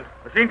 Sergeant,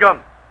 machine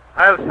gun.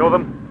 I'll show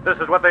them. This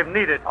is what they've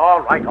needed.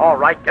 All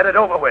right. Get it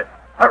over with.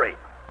 Hurry.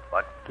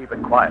 But keep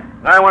it quiet.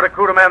 I want a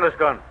crew to man this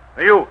gun.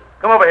 Now you,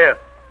 come over here.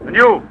 And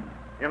you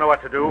know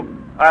what to do.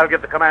 I'll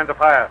give the command to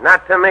fire.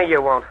 Not to me,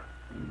 you won't.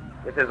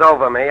 This is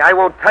over me. I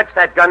won't touch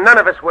that gun. None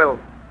of us will.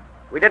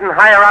 We didn't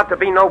hire out to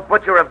be no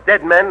butcher of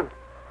dead men.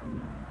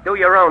 Do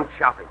your own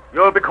chopping.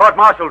 You'll be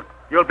court-martialed.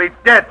 You'll be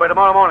dead by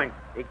tomorrow morning.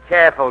 Be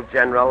careful,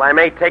 General. I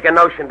may take a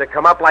notion to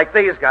come up like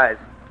these guys.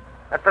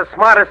 That's the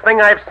smartest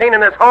thing I've seen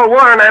in this whole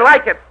war, and I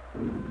like it.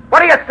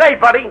 What do you say,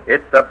 buddy?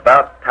 It's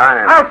about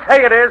time. I'll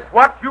say it is.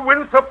 What, you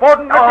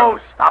insubordinate... Oh,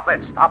 stop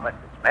it. It's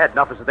bad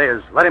enough as it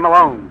is. Let him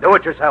alone. Do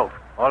it yourself.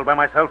 All by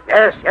myself?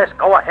 Yes,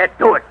 go ahead.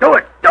 Do it.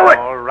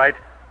 All right.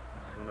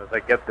 As soon as I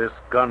get this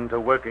gun to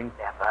working.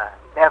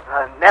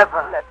 Never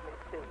let me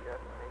see your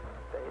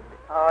face, baby.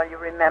 Oh, you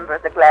remember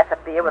the glass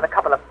of beer with a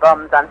couple of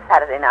bums on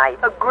Saturday night?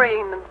 A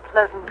green and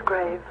pleasant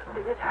grave.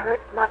 Did it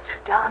hurt much,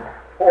 John?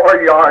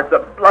 4 yards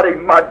of bloody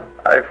mud.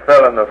 I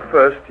fell in the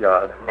first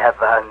yard.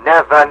 Never.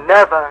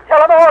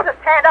 Tell them all to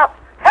stand up.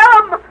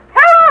 Tell them!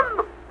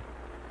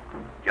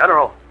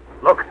 General,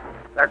 look.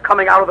 They're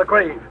coming out of the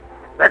grave.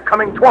 They're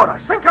coming toward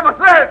us. Think of us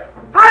there.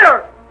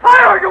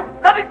 Fire, you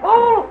bloody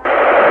fool!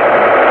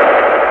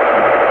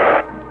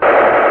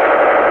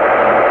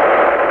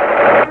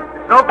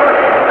 It's no good.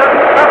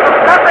 Stop them.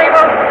 Nothing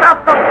will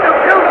stop them. You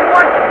kill them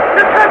once.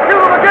 You can't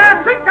kill them again.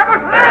 Think of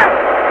us there.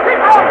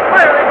 Keep on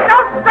firing.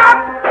 Don't stop.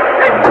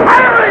 Keep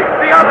firing.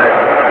 The others,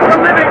 the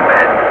living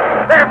men,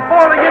 they're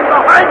falling in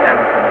behind them.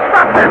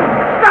 Stop them.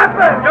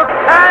 You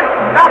can't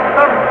stop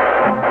them.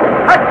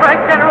 That's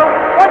right, General.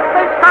 Once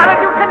they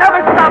started, you can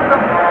never stop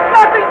them.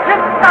 Nothing can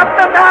stop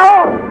them now.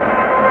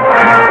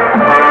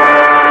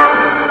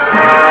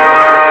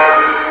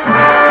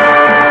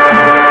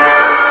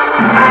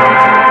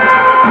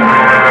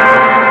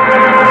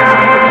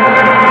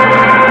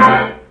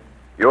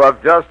 You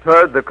have just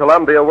heard the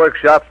Columbia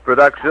Workshop's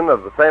production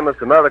of the famous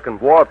American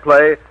war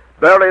play,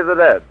 Bury the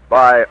Dead,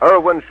 by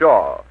Irwin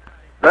Shaw.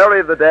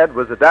 Bury the Dead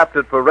was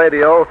adapted for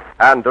radio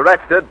and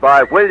directed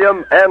by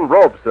William N.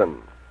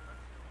 Robeson.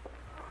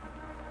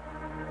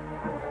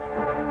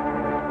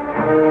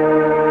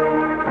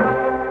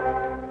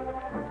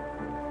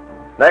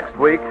 Next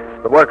week,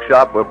 the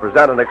workshop will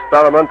present an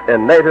experiment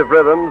in native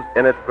rhythms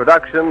in its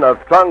production of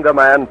Tonga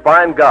Man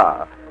Fine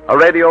Ga, a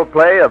radio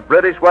play of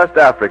British West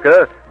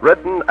Africa,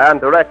 written and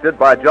directed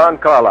by John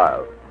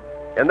Carlyle.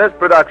 In this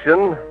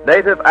production,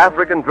 native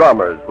African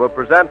drummers will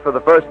present for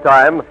the first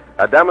time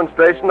a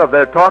demonstration of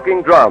their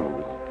talking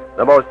drums,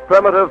 the most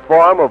primitive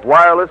form of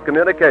wireless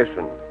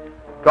communication.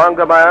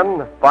 Tonga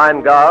Man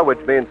Fine Ga,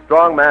 which means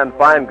strong man,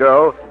 fine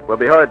girl, will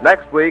be heard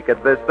next week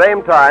at this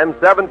same time,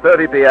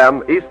 7:30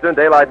 p.m. Eastern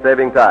Daylight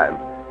Saving Time.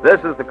 This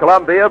is the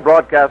Columbia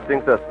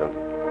Broadcasting System.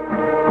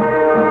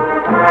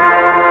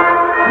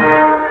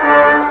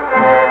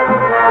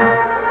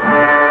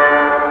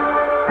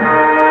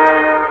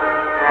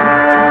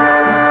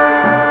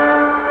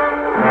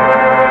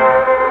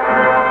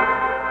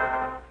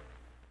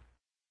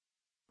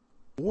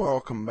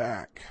 Welcome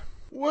back.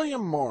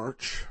 William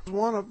March is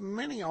one of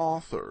many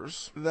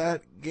authors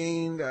that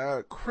gained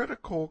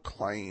critical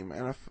acclaim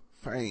and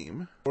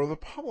fame for the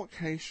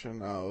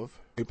publication of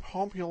a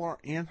popular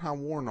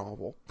anti-war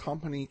novel,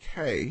 Company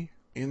K,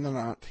 in the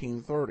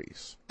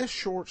 1930s. This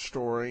short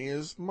story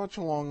is much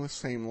along the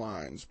same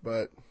lines,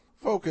 but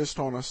focused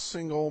on a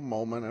single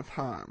moment of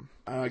time.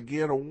 I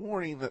get a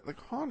warning that the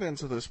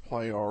contents of this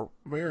play are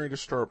very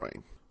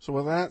disturbing. So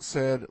with that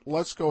said,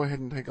 let's go ahead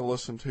and take a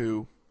listen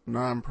to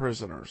 9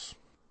 Prisoners.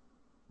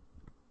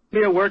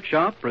 Columbia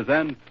Workshop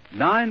presents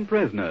 9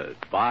 Prisoners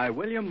by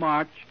William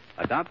March,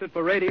 adapted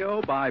for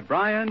radio by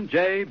Brian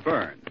J.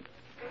 Burns.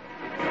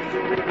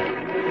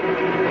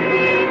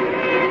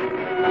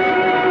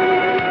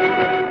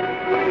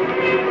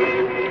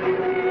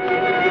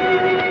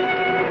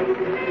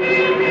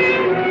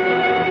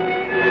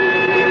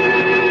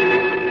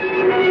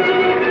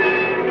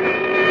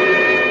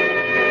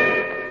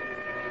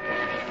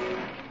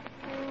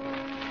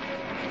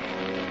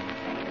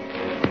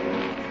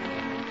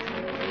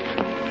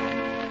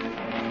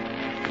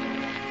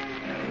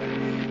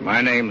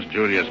 My name's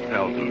Julius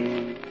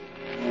Pelton.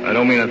 I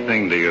don't mean a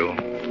thing to you.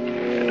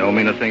 It don't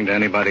mean a thing to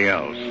anybody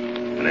else.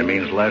 And it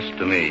means less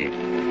to me.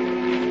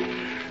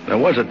 There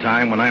was a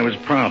time when I was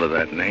proud of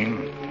that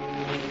name.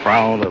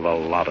 Proud of a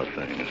lot of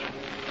things.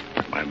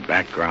 My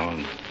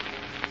background,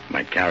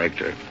 my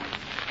character,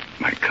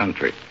 my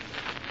country.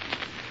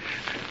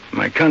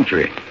 My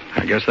country,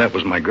 I guess that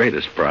was my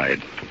greatest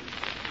pride.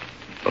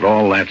 But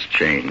all that's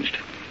changed.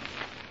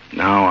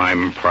 Now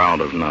I'm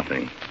proud of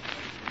nothing.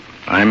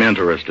 I'm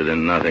interested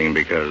in nothing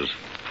because,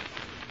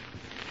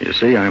 you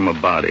see, I'm a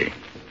body.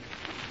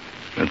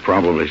 It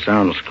probably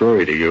sounds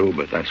screwy to you,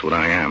 but that's what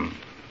I am.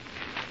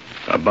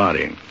 A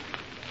body.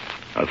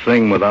 A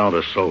thing without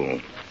a soul.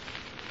 It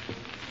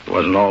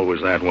wasn't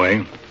always that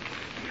way.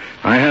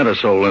 I had a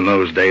soul in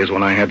those days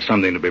when I had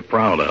something to be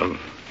proud of.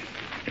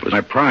 It was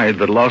my pride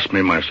that lost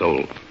me my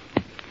soul.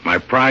 My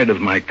pride of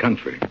my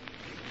country.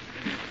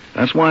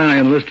 That's why I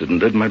enlisted and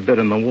did my bit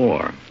in the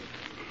war.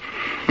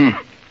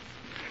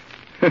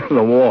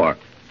 The war.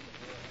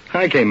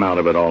 I came out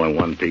of it all in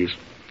one piece.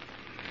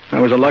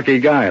 I was a lucky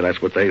guy,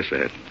 that's what they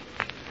said.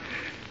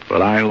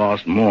 But I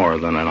lost more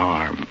than an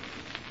arm,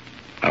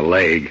 a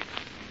leg,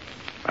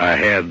 a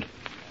head,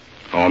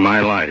 all my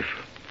life.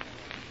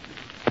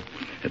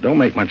 It don't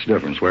make much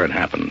difference where it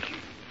happened.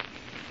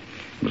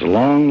 It was a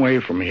long way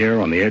from here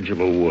on the edge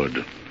of a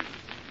wood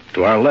to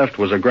To our left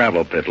was a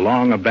gravel pit,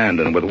 long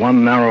abandoned, with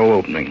one narrow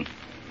opening.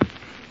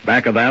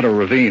 Back of that, a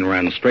ravine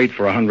ran straight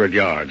for 100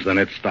 yards. Then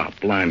it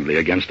stopped blindly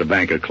against a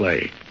bank of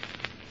clay.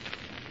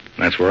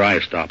 That's where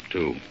I stopped,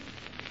 too.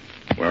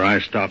 Where I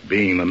stopped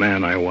being the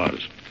man I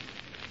was.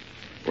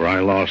 Where I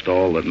lost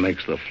all that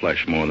makes the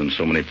flesh more than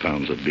so many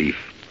pounds of beef.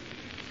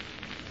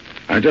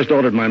 I just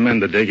ordered my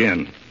men to dig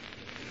in.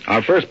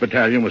 Our 1st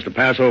battalion was to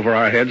pass over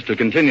our heads to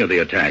continue the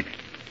attack.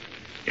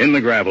 In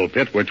the gravel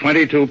pit were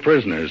 22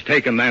 prisoners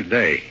taken that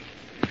day.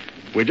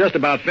 We just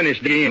about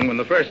finished digging when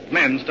the first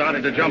men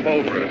started to jump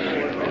over us.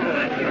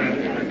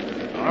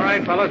 All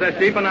right, fellows, they're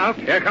steeping out.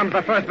 Here comes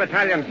the 1st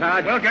battalion,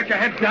 Sarge. Well, get your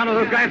heads down or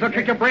those guys will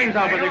kick your brains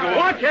out when they go.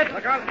 Watch it!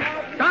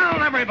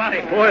 Down,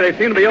 everybody! Boy, they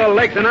seem to be all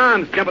legs and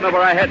arms jumping over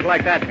our heads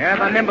like that. Yeah,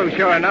 they're nimble,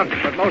 sure enough.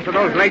 But most of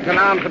those legs and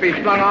arms will be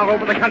slung all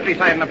over the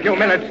countryside in a few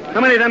minutes.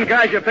 How many of them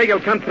guys you figure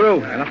will come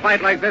through? In a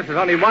fight like this, there's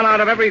only 1 out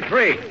of every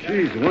 3.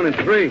 Jeez, 1 in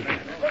 3.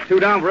 2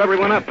 down for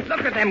everyone up.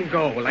 Look at them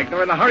go, like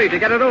they're in a hurry to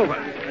get it over.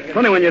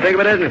 Funny when you think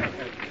of it, isn't it?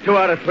 2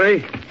 out of 3.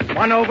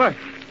 1 over.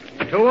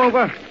 2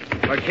 over.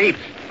 For keeps.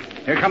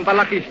 Here comes the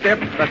lucky step,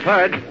 the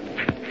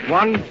 3rd.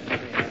 1,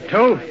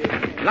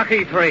 2,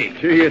 lucky 3.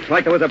 Gee, it's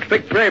like there was a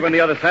big grave on the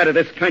other side of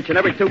this trench and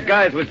every 2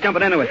 guys was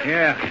jumping into it.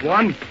 Yeah,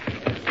 1,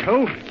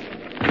 2,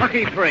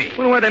 lucky 3.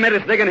 Wonder why they made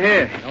us dig in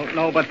here. Don't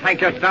know, but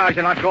thank your stars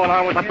you're not going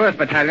on with the 1st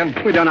battalion.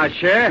 We done our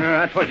share.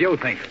 That's what you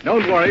think.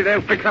 Don't worry,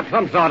 they'll fix up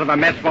some sort of a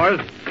mess for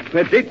us.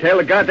 Let's detail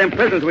the goddamn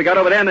prisoners we got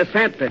over there in the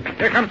sand pit.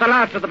 Here comes the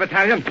last of the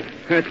battalion.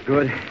 That's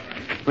good.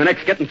 My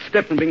neck's getting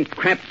stiff and being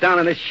cramped down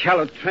in this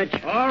shallow trench.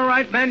 All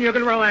right, men, you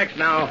can relax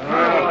now.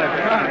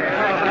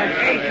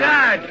 Hey,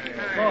 Sarge,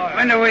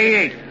 when do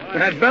we eat?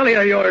 That belly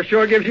of yours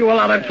sure gives you a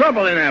lot of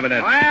trouble inhabiting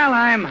it. Well,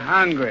 I'm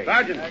hungry.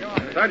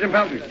 Sergeant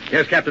Pelton.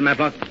 Yes, Captain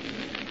Matlock.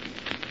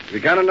 Have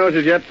you counted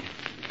noses yet?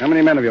 How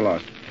many men have you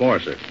lost? 4,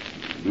 sir.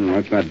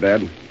 That's not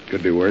bad.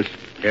 Could be worse.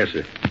 Yes,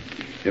 sir.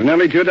 You've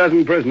nearly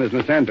 24 prisoners in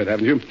the sand pit,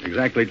 haven't you?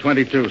 Exactly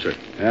 22, sir.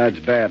 That's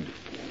bad.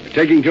 You're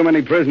taking too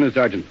many prisoners,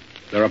 Sergeant.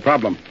 They're a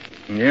problem.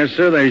 Yes,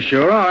 sir, they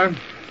sure are.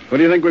 What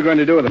do you think we're going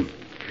to do with them?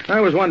 I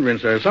was wondering,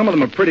 sir. Some of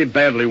them are pretty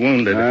badly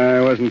wounded.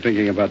 I wasn't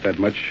thinking about that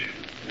much.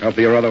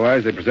 Healthy or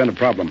otherwise, they present a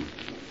problem.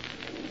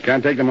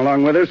 Can't take them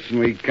along with us, and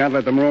we can't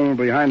let them roam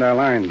behind our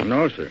lines.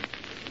 No, sir.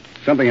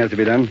 Something has to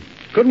be done.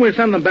 Couldn't we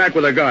send them back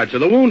with a guard, sir?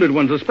 The wounded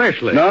ones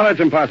especially. No, that's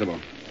impossible.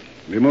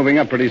 We'll be moving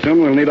up pretty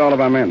soon. We'll need all of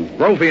our men.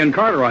 Brophy and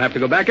Carter will have to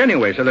go back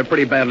anyway, so they're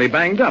pretty badly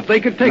banged up. They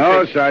could take...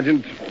 No,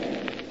 Sergeant.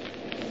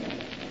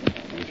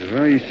 It's a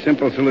very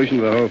simple solution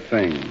to the whole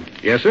thing.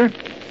 Yes, sir?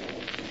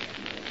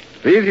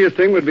 The easiest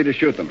thing would be to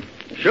shoot them.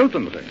 Shoot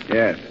them, sir?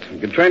 Yes. We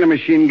could train a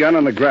machine gun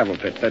on the gravel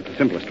pit. That's the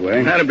simplest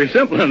way. That'd be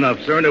simple enough,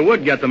 sir, and it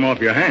would get them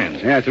off your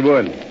hands. Yes, it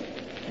would.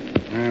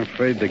 I'm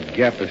afraid the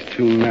gap is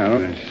too narrow.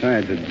 The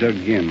sides are dug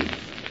in.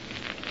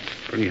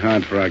 Pretty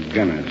hard for our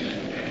gunners.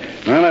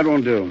 No, that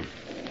won't do.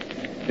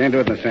 Can't do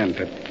it in the sand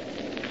pit.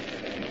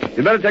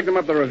 You better take them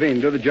up the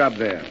ravine. Do the job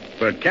there.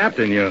 But,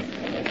 Captain, you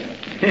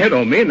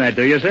don't mean that,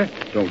 do you, sir?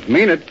 Don't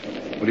mean it.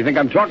 What do you think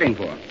I'm talking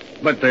for?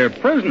 But they're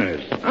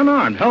prisoners.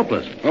 Unarmed,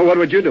 helpless. Well, what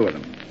would you do with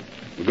them?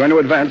 We're going to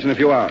advance in a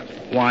few hours.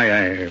 Why,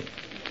 I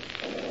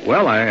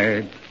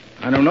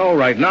don't know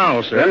right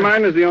now, sir. Then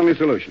mine is the only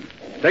solution.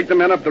 Take the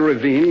men up the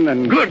ravine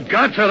and... Good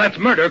God, sir, that's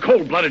murder.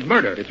 Cold-blooded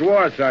murder. It's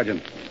war,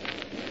 Sergeant.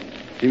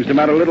 Seems to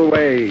matter little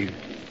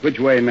which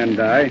way men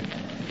die.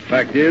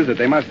 Fact is that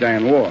they must die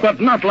in war. But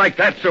not like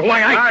that, sir.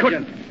 Why, I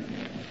Sergeant.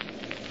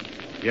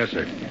 couldn't... Yes,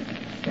 sir.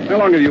 How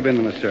long have you been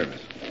in the service?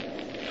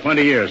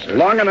 20 years, sir.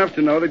 Long enough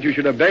to know that you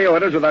should obey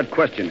orders without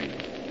questioning.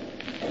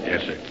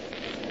 Yes, sir.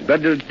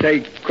 Better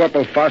take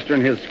Corporal Foster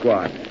and his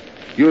squad.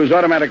 Use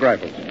automatic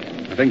rifles.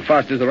 I think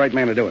Foster's the right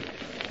man to do it.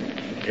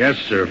 Yes,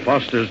 sir.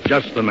 Foster's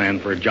just the man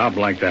for a job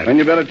like that. Then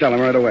you better tell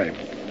him right away.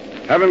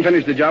 Have him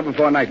finish the job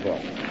before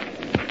nightfall.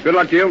 Good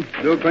luck to you.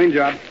 Do a clean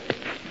job.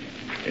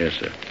 Yes,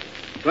 sir.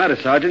 Gladys,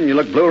 Sergeant, you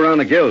look blue around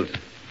the gills.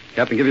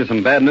 Captain give you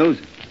some bad news?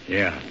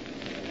 Yeah.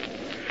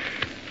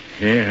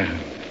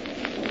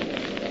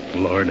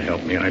 Lord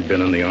help me, I've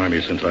been in the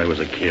Army since I was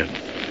a kid.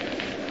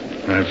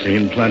 I've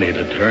seen plenty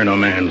to turn a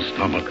man's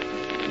stomach.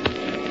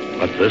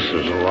 But this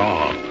is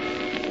raw.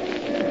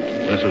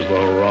 This is the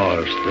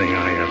rawest thing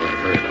I ever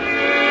heard of.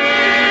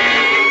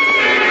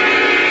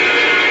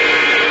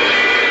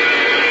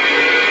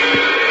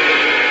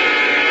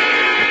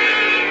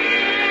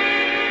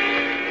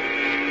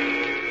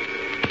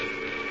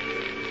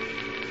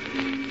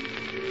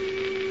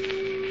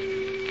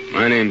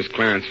 My name's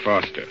Clarence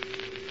Foster.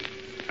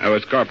 I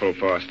was Corporal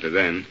Foster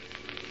then.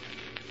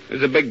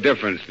 There's a big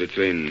difference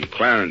between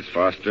Clarence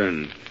Foster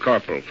and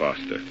Corporal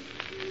Foster.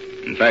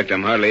 In fact,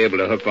 I'm hardly able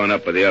to hook one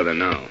up with the other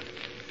now.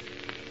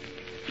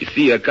 You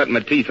see, I cut my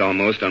teeth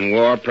almost on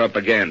war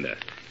propaganda.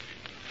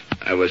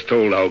 I was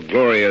told how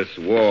glorious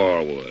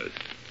war was.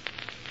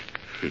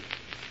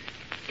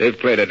 They've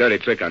played a dirty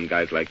trick on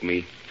guys like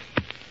me.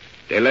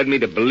 They led me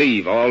to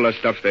believe all the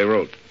stuff they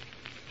wrote.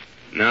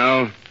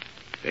 Now,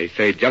 they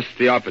say just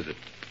the opposite.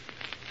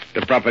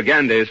 The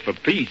propaganda is for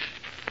peace.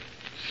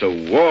 So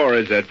war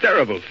is a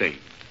terrible thing.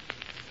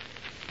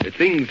 The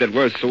things that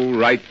were so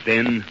right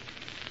then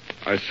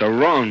are so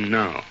wrong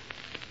now.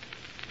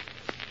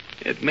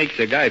 It makes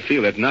a guy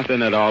feel that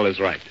nothing at all is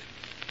right.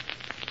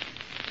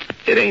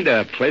 It ain't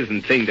a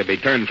pleasant thing to be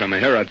turned from a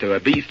hero to a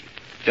beast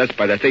just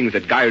by the things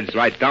that guards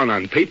write down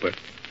on paper.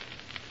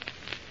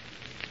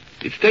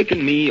 It's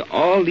taken me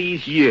all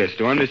these years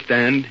to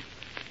understand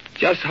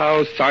just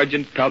how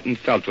Sergeant Pelton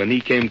felt when he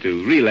came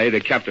to relay the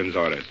captain's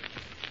orders.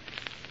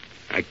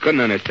 I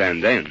couldn't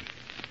understand then.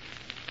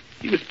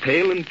 He was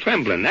pale and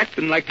trembling,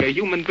 acting like a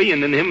human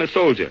being and him a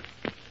soldier.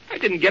 I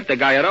didn't get the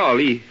guy at all.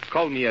 He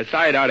called me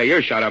aside out of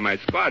earshot of my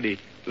squad. He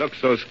looked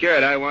so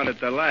scared I wanted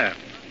to laugh.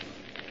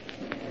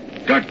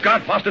 Good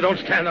God, Foster, don't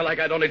stand there like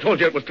I'd only told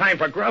you it was time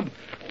for grub.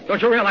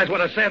 Don't you realize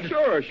what I said?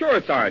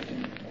 Sure, Sarge.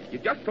 You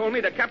just told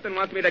me the captain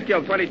wants me to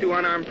kill 22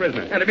 unarmed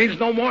prisoners. And it means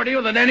no more to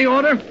you than any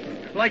order?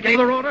 Like any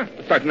other order?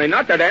 Certainly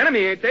not. They're the enemy,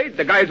 ain't they?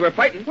 The guys we're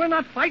fighting. We're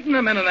not fighting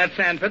the men in that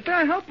sandpit.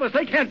 They're helpless.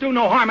 They can't do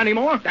no harm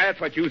anymore. That's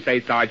what you say,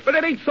 Sarge, but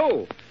it ain't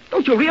so.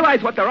 Don't you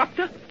realize what they're up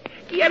to?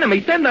 The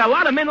enemy send a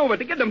lot of men over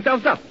to get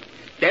themselves up.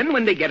 Then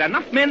when they get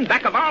enough men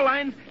back of our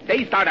lines,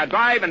 they start a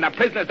drive and the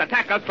prisoners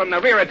attack us from the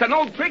rear. It's an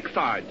old trick,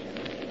 Sarge.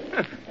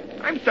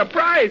 I'm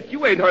surprised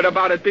you ain't heard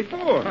about it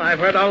before. I've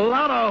heard a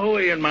lot of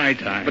hooey in my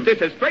time. But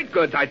this is straight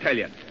goods, I tell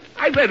you.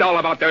 I read all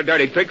about their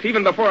dirty tricks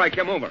even before I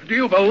came over. Do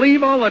you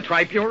believe all the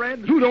tripe you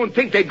read? You don't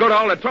think they'd go to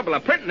all the trouble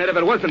of printing it if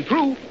it wasn't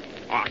true?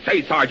 Oh,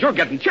 say, Sarge, you're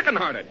getting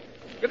chicken-hearted.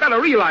 You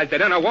gotta realize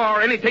that in a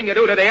war, anything you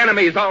do to the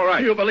enemy is all right.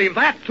 Do you believe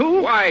that,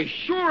 too? Why,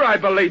 sure I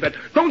believe it.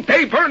 Don't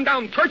they burn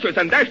down churches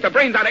and dash the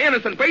brains out of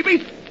innocent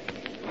babies?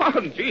 Oh,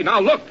 gee, now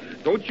look.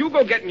 Don't you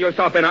go getting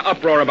yourself in an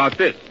uproar about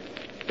this.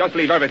 Just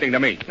leave everything to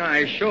me.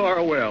 I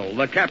sure will.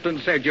 The captain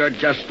said you're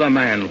just the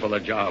man for the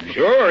job.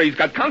 Sure, he's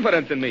got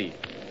confidence in me.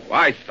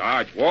 Why,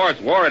 Sarge, war's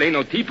war. It ain't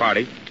no tea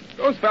party.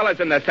 Those fellas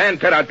in the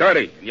sandpit are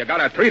dirty, and you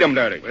gotta treat them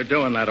dirty. We're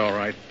doing that all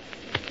right.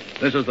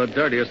 This is the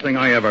dirtiest thing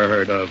I ever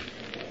heard of.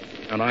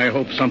 And I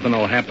hope something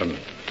will happen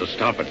to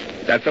stop it.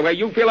 That's the way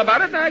you feel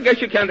about it? I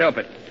guess you can't help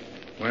it.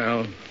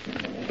 Well,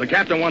 the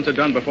captain wants it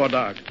done before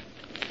dark.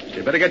 So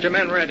you better get your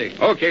men ready.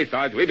 Okay,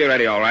 Sarge. We'll be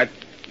ready, all right.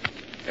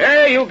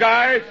 Hey, you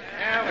guys.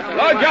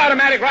 Load your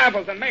automatic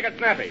rifles and make it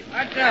snappy.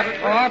 What's up,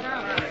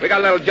 Corp? We got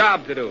a little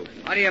job to do.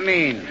 What do you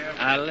mean,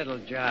 a little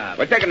job?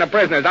 We're taking the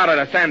prisoners out of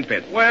the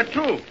sandpit. Where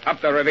to?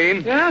 Up the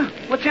ravine. Yeah?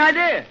 What's the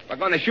idea? We're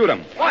going to shoot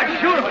them. What?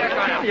 Shoot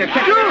them? You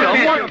can't shoot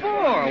them? What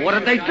for? What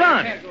have they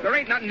done? There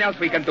ain't nothing else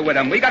we can do with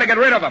them. We got to get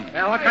rid of them.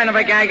 Well, what kind of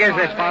a gag is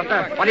this,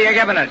 Foster? What are you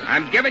giving us?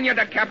 I'm giving you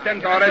the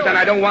captain's orders, and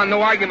I don't want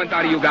no argument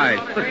out of you guys.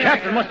 The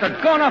captain must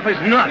have gone off his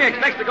nut. He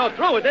expects to go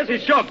through with this.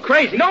 He's sure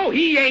crazy. No,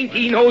 he ain't.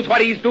 He knows what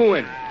he's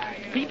doing.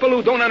 People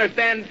who don't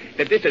understand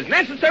that this is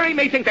necessary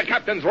may think the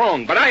captain's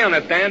wrong, but I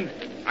understand.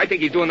 I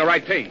think he's doing the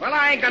right thing. Well,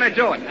 I ain't gonna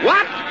do it.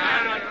 What?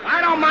 I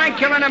don't mind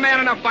killing a man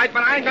in a fight,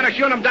 but I ain't gonna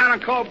shoot him down in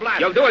cold blood.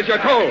 You'll do as you're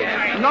told.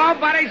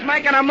 Nobody's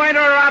making a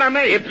murderer out of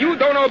me. If you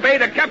don't obey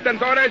the captain's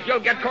orders,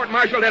 you'll get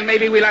court-martialed, and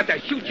maybe we'll have to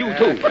shoot you,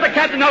 too. But the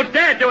captain don't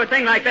dare do a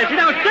thing like this. He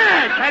don't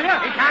dare, tell you.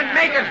 He can't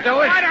make us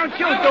do it. Why don't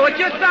you do it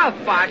yourself,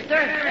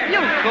 Foster?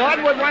 You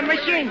could with one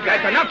machine gun.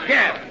 That's enough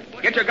gas.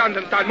 Get your guns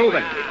and start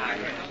moving.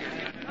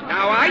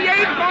 Now, I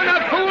ain't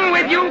gonna fool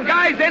with you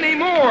guys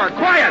anymore.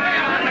 Quiet.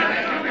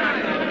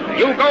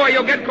 You go or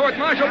you'll get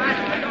court-martialed.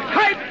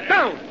 Pipe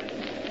down.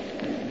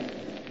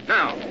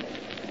 Now,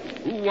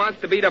 who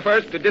wants to be the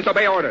first to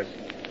disobey orders?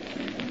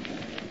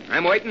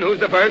 I'm waiting.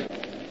 Who's the first?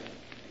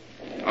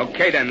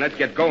 Okay, then, let's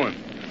get going.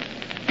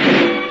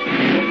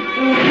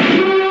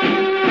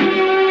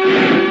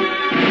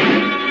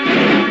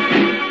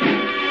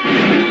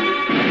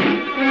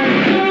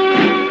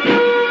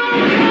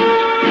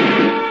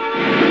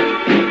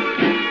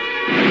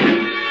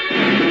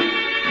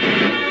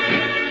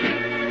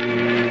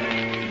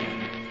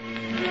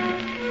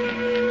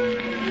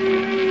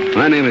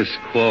 My name is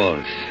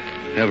Qualls,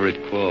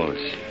 Everett Qualls.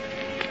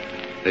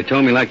 They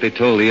told me like they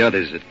told the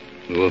others that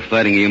we were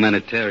fighting a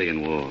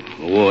humanitarian war,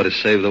 a war to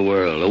save the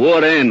world, a war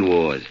to end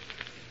wars.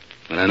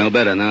 But I know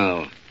better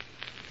now.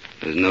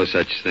 There's no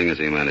such thing as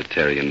a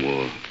humanitarian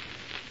war.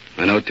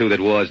 I know, too, that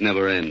wars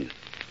never end.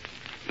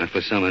 Not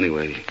for some,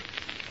 anyway.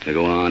 They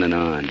go on and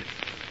on.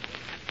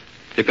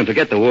 You can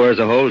forget the war as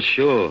a whole,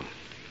 sure.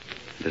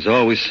 There's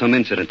always some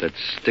incident that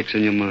sticks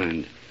in your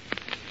mind.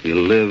 You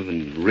live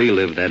and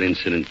relive that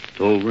incident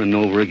over and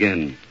over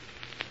again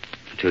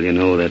until you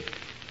know that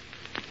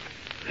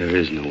there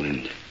is no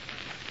end.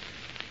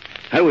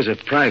 I was a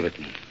private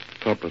in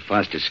Corporal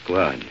Foster's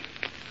squad.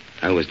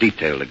 I was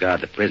detailed to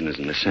guard the prisoners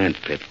in the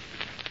sandpit.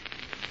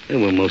 They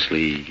were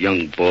mostly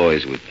young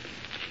boys with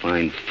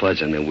fine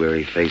fuzz on their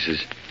weary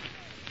faces.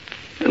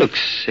 They looked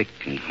sick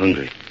and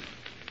hungry.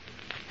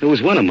 There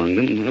was one among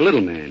them, a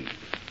little man,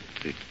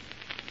 the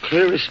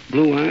clearest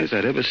blue eyes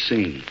I'd ever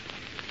seen.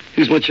 He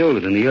was much older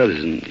than the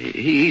others, and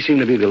he seemed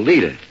to be the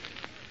leader.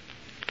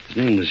 His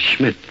name was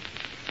Schmidt.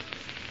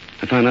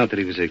 I found out that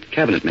he was a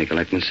cabinet maker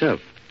like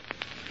myself,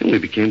 and we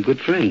became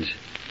good friends.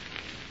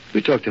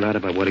 We talked a lot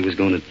about what he was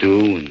going to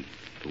do, and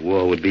the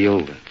war would be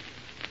over.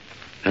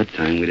 That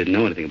time, we didn't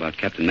know anything about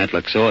Captain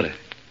Matlock's order.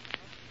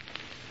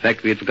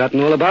 fact, we had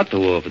forgotten all about the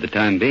war for the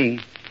time being.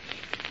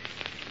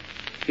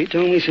 He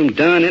told me some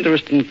darn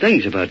interesting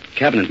things about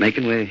cabinet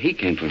making where he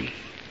came from.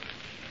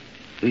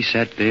 We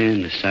sat there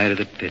in the side of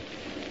the pit.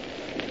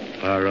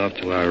 Far off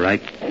to our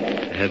right,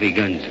 the heavy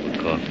guns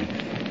were coughing.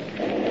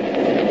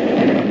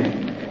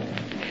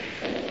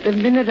 The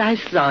minute I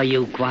saw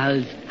you,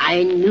 Qualls,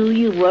 I knew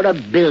you were a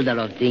builder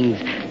of things,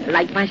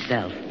 like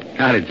myself.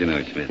 How did you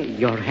know, Schmidt?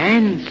 Your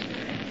hands,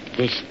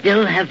 they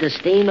still have the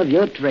stain of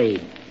your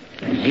trade.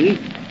 See,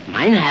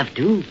 mine have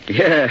too.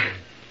 Yeah,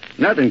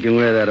 nothing can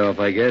wear that off,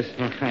 I guess.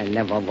 I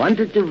never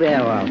wanted to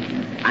wear off.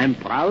 I'm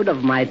proud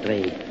of my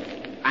trade.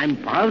 I'm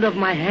proud of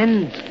my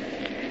hands.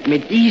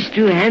 With these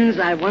two hands,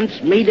 I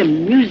once made a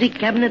music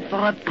cabinet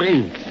for a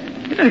prince.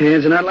 Your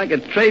hands are not like a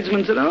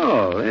tradesman's at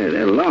all.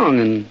 They're long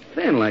and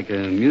thin, like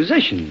a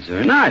musician's or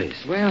an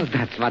artist. Well,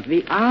 that's what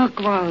we are,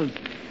 Qualls.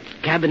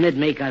 Cabinet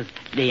makers,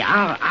 they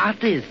are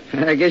artists.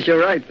 I guess you're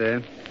right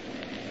there.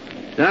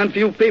 Darn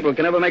few people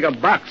can ever make a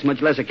box,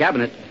 much less a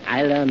cabinet.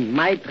 I learned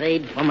my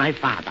trade from my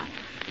father.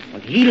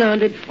 But he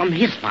learned it from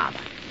his father.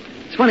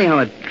 It's funny how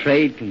a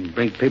trade can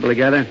bring people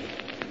together.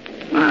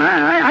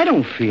 I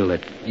don't feel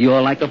that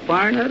you're like a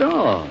foreigner at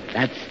all.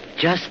 That's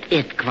just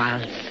it,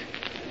 Qualls.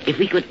 If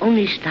we could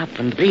only stop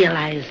and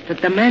realize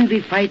that the man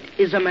we fight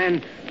is a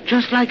man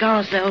just like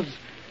ourselves,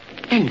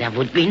 then there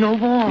would be no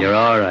war. You're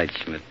all right,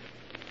 Schmidt.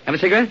 Have a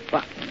cigarette?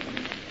 Well,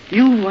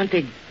 you want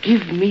to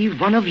give me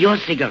one of your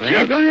cigarettes?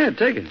 Sure, go ahead,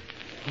 take it.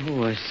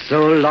 Oh, it's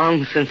so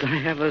long since I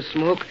have a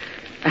smoke.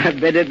 I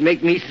bet it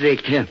make me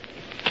sick. Yeah.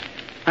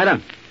 Lie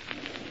down.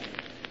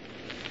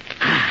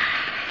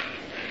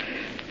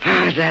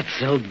 That's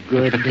so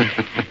good.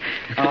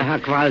 Oh,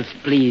 Qualls,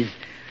 please.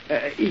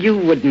 You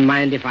wouldn't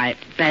mind if I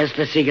passed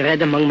a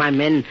cigarette among my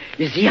men.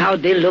 You see how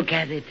they look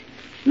at it.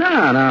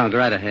 No, go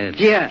right ahead.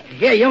 Hier,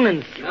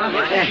 Jungens.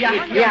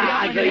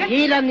 Ja, also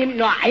jeder nimmt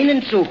nur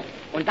einen Zug.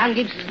 Und dann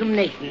gibt's es zum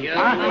nächsten.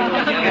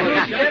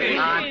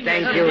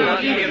 Thank you.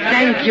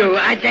 Thank you.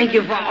 I thank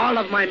you for all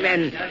of my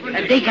men.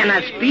 They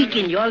cannot speak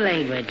in your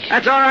language.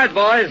 That's all right,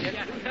 boys.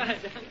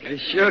 They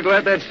sure go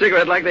at that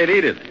cigarette like they'd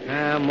eat it.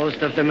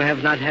 Most of them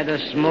have not had a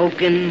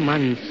smoke in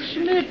months.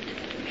 Schmidt.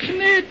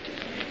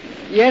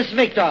 Yes,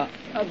 Victor.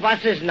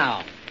 What is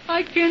now?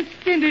 I can't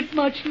stand it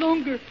much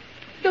longer.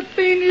 The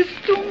pain is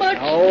too much.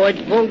 Oh,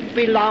 it won't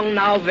be long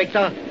now,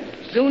 Victor.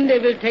 Soon they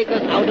will take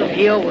us out of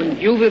here and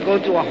you will go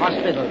to a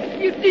hospital.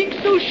 You think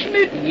so,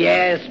 Schmidt?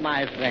 Yes,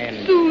 my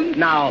friend. Soon.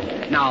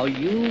 Now,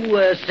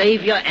 you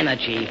save your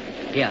energy.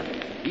 Here,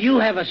 you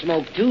have a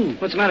smoke, too.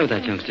 What's the matter with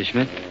that youngster,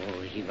 Schmidt?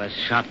 Oh, he was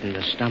shot in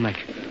the stomach.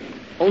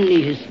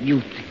 Only his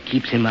youth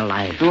keeps him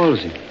alive. How old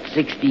is he?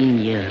 16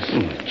 years. Oh,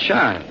 a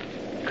child.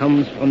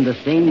 Comes from the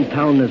same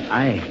town as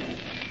I.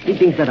 He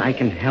thinks that I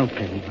can help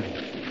him.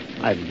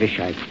 I wish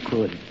I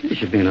could. You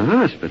should be in a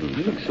hospital.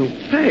 You look so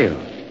pale.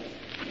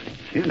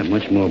 You don't have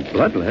much more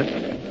blood left.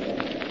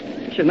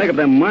 You should make up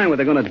their mind what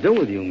they're going to do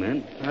with you,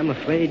 man. I'm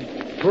afraid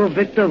poor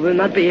Victor will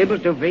not be able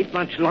to wait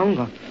much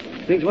longer.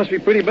 Things must be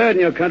pretty bad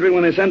in your country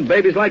when they send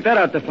babies like that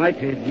out to fight.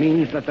 It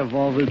means that the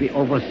war will be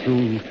over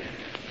soon.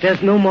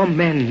 There's no more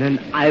men, and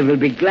I will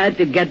be glad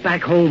to get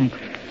back home.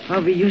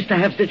 How we used to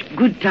have such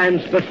good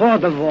times before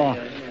the war.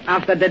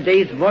 After the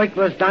day's work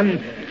was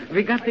done,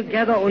 we got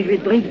together and we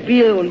drink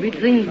beer and we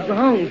sing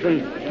songs,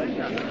 and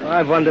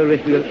I wonder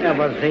if we'll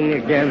ever sing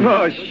again.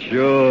 Oh,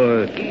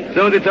 sure.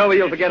 Soon it's over,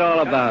 you'll forget all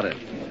about it.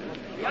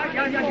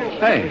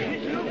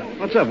 Hey,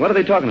 what's up? What are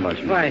they talking about,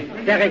 Schmidt? Why,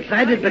 they're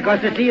excited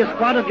because they see a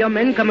squad of your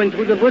men coming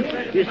through the woods.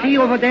 You see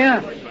over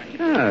there?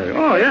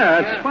 Oh,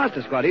 yeah, that's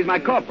Foster's squad. He's my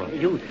corporal.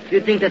 You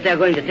think that they're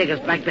going to take us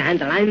back behind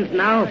the lines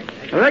now?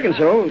 I reckon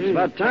so. It's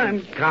about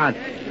time. God.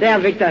 There,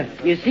 Victor.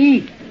 You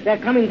see? They're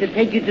coming to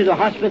take you to the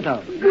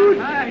hospital. Good.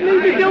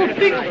 Maybe they'll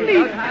fix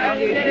me.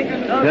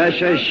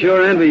 Gosh, I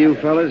sure envy you,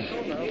 fellas.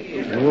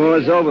 The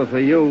war's over for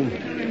you.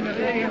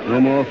 No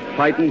more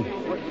fighting.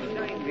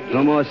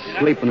 No more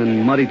sleeping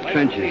in muddy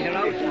trenches.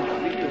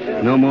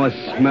 No more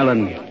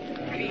smelling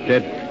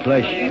dead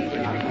flesh.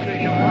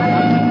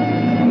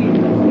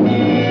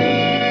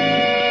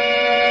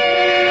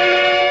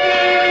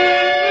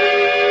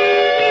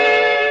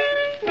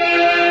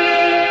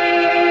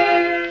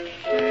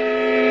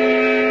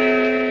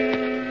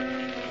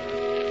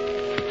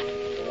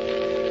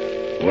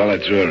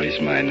 Wallace Drury's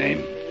my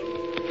name.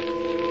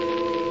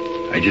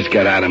 I just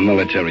got out of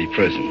military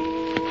prison.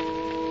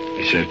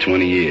 I served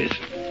 20 years.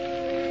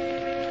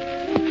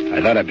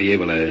 I thought I'd be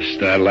able to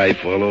start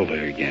life all over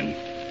again.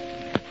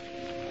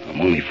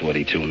 I'm only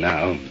 42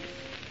 now,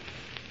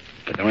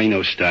 but there ain't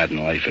no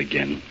starting life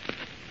again.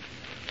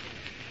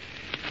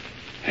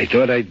 I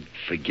thought I'd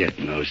forget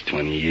in those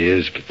 20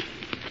 years, but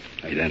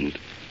I didn't.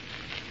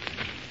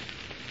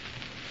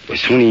 It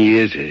was 20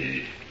 years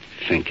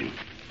of thinking.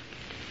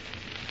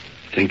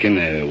 Thinking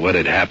of what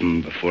had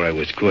happened before I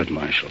was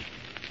court-martialed.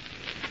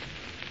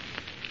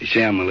 They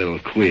say I'm a little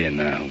queer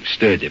now.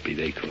 Sturdippy,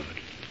 they call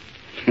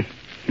it.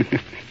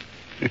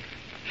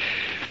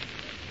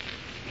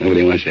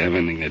 Nobody wants to have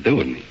anything to do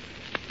with me.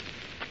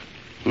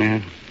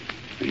 Yeah,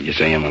 I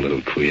guess I am a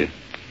little queer.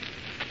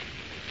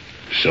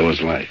 So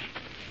is life.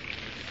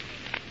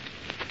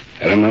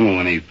 I remember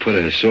when he put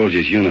a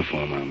soldier's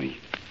uniform on me.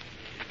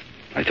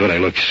 I thought I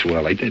looked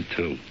swell. I did,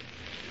 too.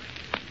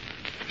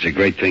 It was a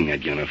great thing,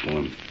 that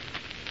uniform.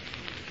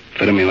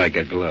 Fitted me like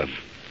a glove.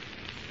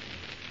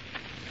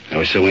 I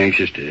was so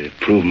anxious to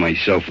prove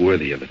myself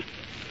worthy of it.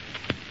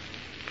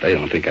 They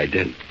don't think I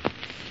did.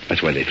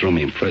 That's why they threw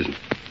me in prison.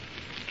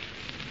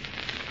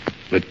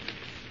 But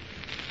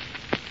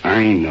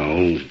I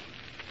know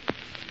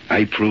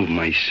I proved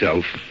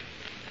myself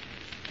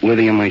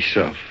worthy of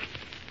myself.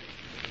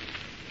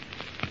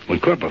 When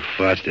Corporal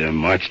Foster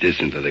marched us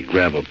into the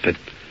gravel pit,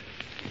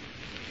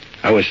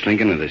 I was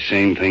thinking of the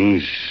same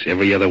things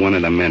every other one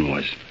of the men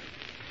was.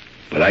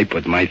 But I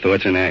put my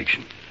thoughts in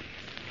action.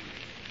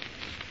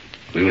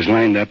 We was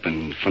lined up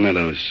in front of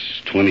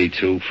those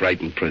 22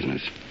 frightened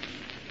prisoners.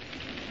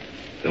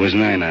 There was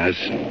 9 of us.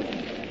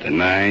 The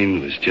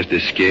 9 was just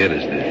as scared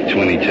as the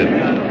 22.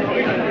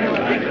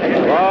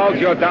 Rawls,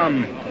 you're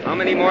dumb. How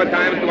many more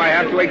times do I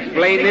have to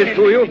explain this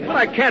to you? Well,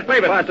 I can't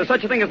believe it, Foster.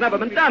 Such a thing has never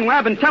been done. Well,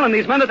 I've been telling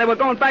these men that they were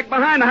going back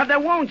behind to have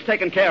their wounds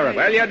taken care of.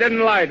 Well, you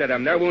didn't lie to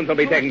them. Their wounds will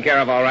be taken care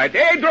of all right.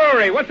 Hey,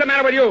 Drury, what's the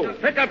matter with you?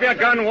 Pick up your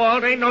gun,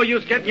 Walt. Ain't no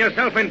use getting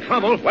yourself in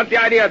trouble. What's the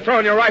idea of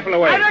throwing your rifle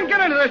away? I didn't get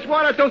into this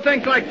water to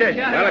think like this.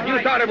 Well, if you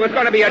thought it was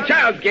going to be a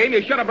child's game,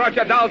 you should have brought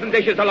your dolls and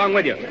dishes along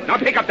with you. Now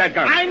pick up that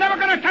gun. I ain't never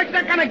going to touch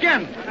that gun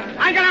again.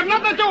 I ain't going to have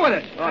nothing to do with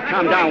it. Oh,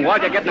 calm down,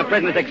 Walt. You're getting the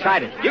prisoners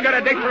excited. You got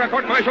a date for a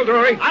court-martial,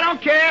 Drury? I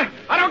don't care.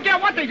 I don't care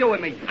what they do with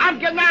me. I'm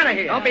getting out of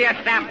here. Don't be a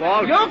stamp,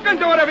 Walt. You can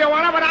do it if you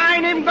want to, but I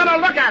ain't even going to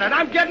look at it.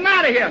 I'm getting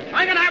out of here.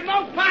 I ain't going to have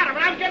no part of it.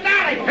 I'm getting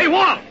out of here. Hey,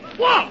 Walt!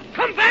 Walt,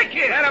 come back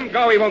here. Let him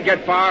go. He won't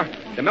get far.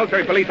 The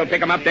military police will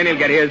pick him up, then he'll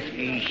get his.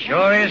 He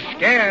sure is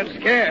scared.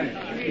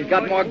 He's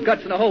got more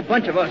guts than a whole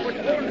bunch of us.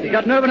 He's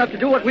got nerve enough to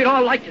do what we'd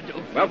all like to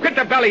do. Well, quit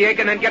the belly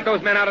aching and get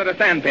those men out of the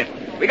sand pit.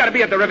 We got to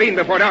be at the ravine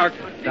before dark.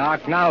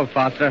 Dark now,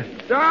 Foster.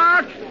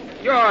 Dark?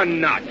 You're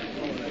nuts.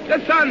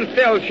 The sun's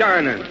still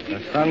shining.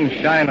 The sun's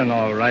shining,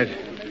 all right.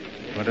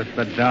 But it's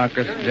the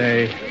darkest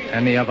day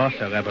any of us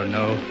will ever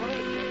know.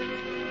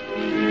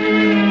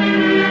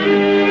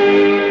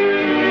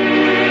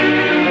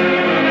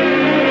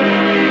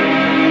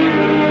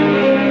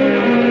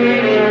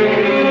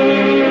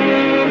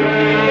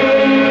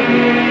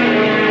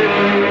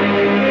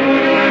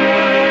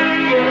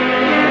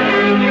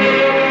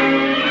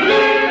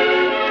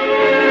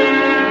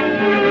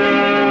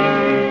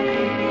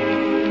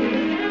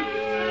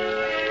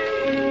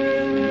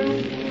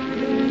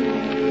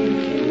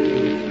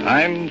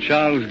 I'm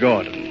Charles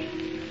Gordon.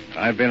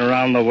 I've been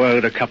around the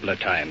world a couple of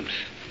times.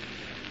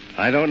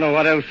 I don't know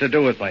what else to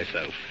do with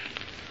myself.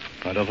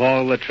 But of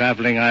all the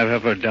traveling I've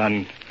ever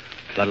done,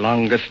 the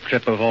longest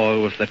trip of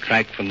all was the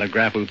track from the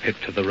gravel pit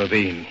to the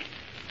ravine.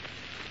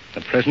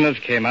 The prisoners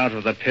came out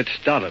of the pit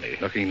stolidly,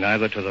 looking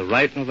neither to the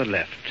right nor the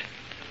left.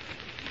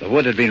 The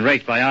wood had been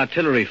raked by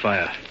artillery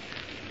fire.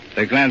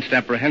 They glanced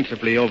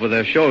apprehensively over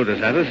their shoulders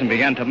at us and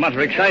began to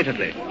mutter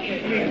excitedly.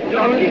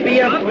 Don't be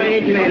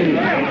afraid, men.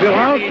 We're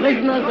all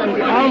prisoners and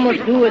we all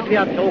must do as we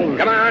are told.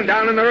 Come on,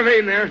 down in the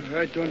ravine there.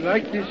 I don't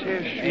like this,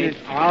 Herr Schmidt.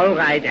 All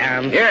right,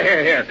 Ernst.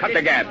 Here. Cut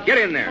the gap. Get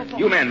in there.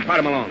 You men, fight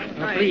them along.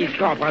 Please,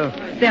 Corporal.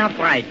 They are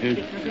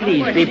frightened.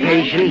 Please be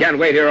patient. Can't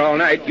wait here all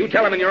night. You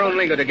tell them in your own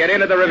lingo to get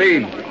into the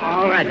ravine.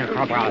 All right, Herr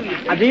Corporal.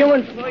 Also,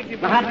 Jungs,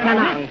 man hat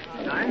keine Angst.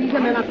 Diese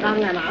Männer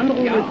tragen eine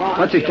andere Uniform.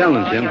 What's he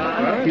telling them, Jim?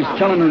 He's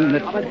telling them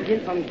that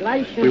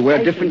we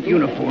wear different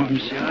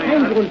uniforms.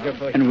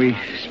 And we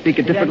speak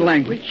a different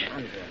language.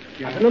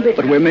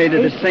 But we're made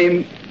of the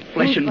same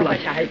flesh and blood.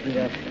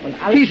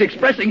 He's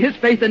expressing his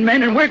faith in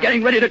men, and we're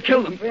getting ready to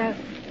kill them. There,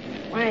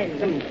 Herr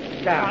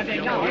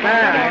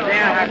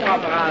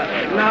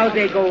Corporal. Now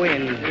they go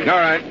in. All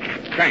right.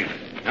 Thanks.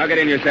 Now get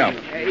in yourself.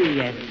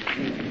 Yes.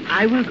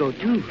 I will go,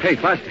 too. Hey,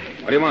 Foster.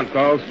 What do you want,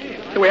 Calls?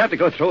 Do we have to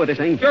go through with this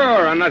thing?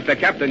 Sure, unless the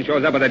captain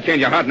shows up with a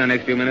change of heart in the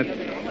next few minutes.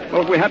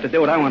 Well, if we have to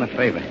do it, I want a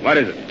favor. What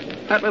is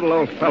it? That little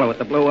old fellow with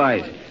the blue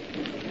eyes.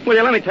 Will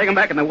you let me take him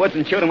back in the woods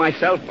and shoot him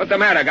myself? What's the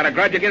matter? Got a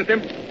grudge against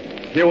him?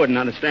 You wouldn't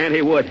understand.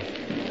 He would.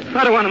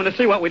 I don't want him to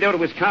see what we do to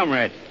his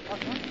comrade.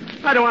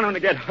 I don't want him to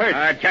get hurt.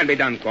 It can't be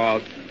done,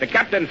 Calls. The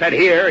captain said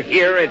here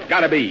it's got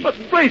to be. But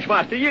please,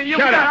 Foster, you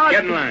Shut up.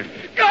 Get in line.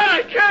 God,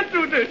 I can't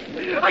do this.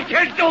 I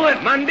can't do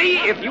it. Monday,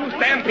 if you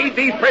stampede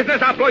these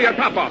prisoners, I'll blow your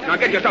top off. Now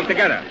get yourself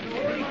together.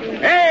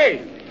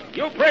 Hey,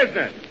 you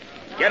prisoners,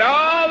 get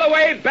all the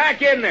way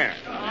back in there.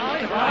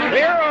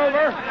 Clear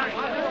over.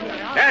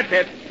 That's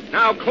it.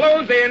 Now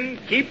close in.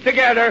 Keep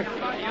together.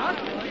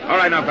 All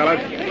right now,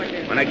 fellas.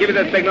 When I give you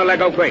the signal, let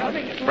go quick.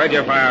 Spread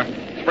your fire.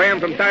 Spray them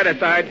from side to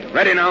side.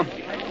 Ready now.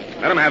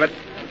 Let them have it.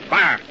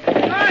 Fire.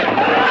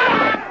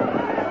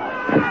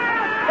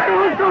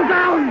 Go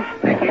down.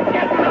 They keep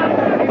getting on.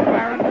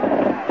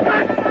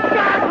 God,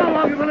 how long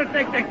are you going to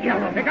take to kill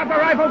him? Pick up the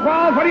rifle,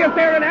 Paul. What are you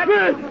staring at?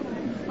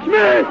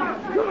 Smith!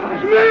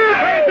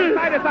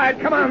 Side to side.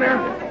 Come on there.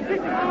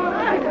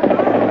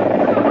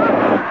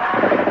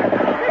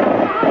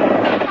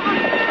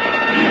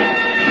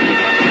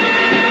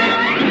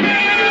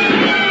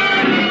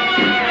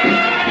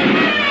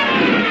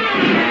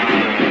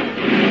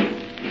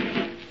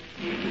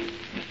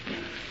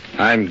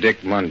 I'm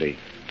Dick Mundy.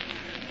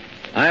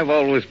 I've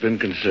always been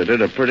considered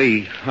a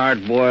pretty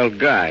hard-boiled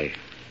guy,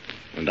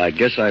 and I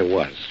guess I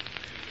was.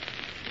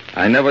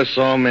 I never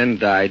saw men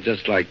die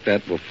just like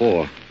that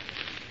before,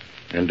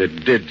 and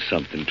it did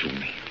something to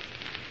me.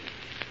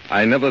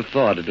 I never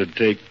thought it'd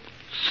take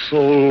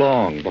so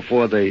long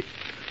before they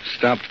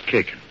stopped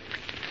kicking.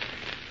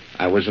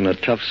 I was in a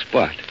tough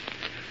spot.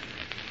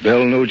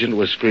 Bill Nugent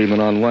was screaming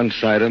on one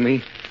side of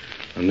me,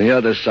 and the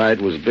other side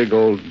was big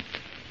old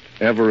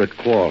Everett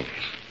Qualls.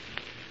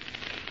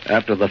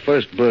 After the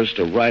first burst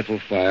of rifle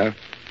fire,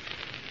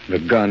 the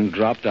gun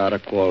dropped out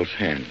of Quall's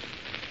hand.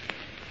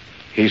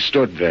 He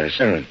stood there,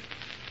 staring,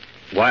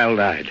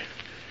 wild-eyed,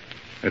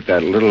 at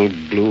that little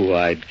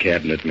blue-eyed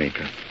cabinet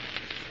maker.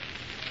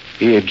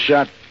 He had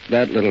shot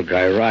that little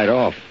guy right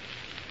off,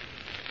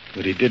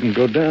 but he didn't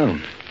go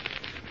down.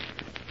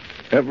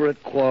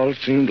 Everett Quall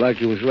seemed like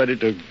he was ready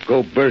to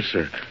go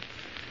berserk.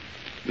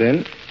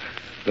 Then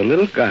the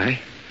little guy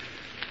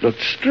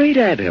looked straight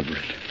at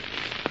Everett,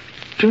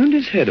 turned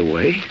his head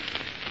away,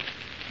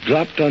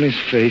 dropped on his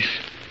face,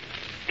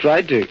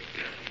 tried to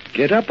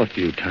get up a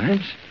few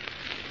times,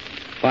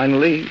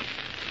 finally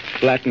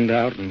flattened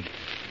out and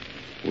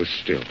was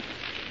still.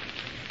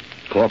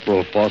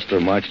 Corporal Foster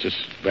marched us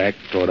back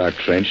toward our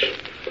trench.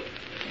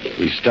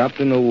 We stopped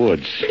in the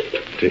woods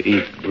to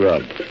eat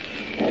grub.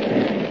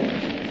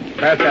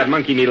 Pass that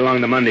monkey meat along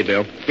to Monday,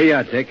 Bill. Here you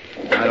are, Dick.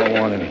 I don't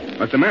want any.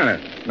 What's the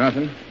matter?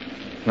 Nothing.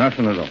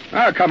 Nothing at all.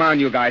 Oh, come on,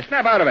 you guys.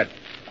 Snap out of it.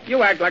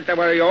 You act like they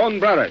were your own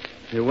brothers.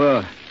 They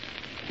were.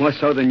 More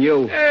so than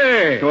you.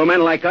 Hey! They were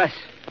men like us.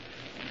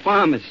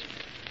 Farmers,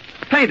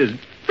 painters,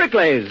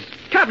 bricklayers,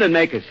 cabinet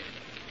makers.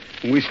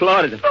 And we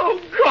slaughtered them.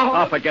 Oh,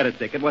 God! Oh, forget it,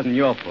 Dick. It wasn't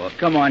your fault.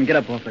 Come on, get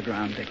up off the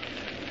ground, Dick.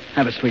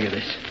 Have a swig of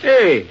this.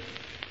 Hey!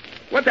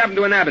 What happened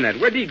to an Abinette?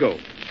 Where'd he go?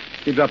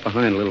 He dropped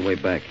behind a little way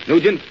back.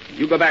 Nugent,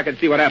 you go back and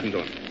see what happened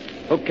to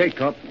him. Okay,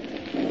 Cop.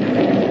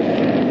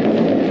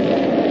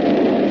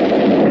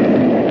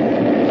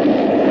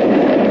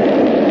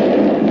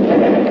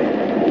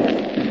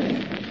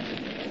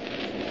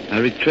 I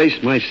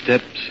retraced my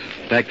steps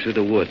back through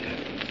the wood,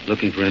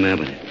 looking for an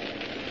Abinette.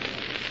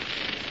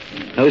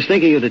 I was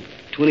thinking of the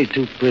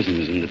 22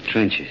 prisoners in the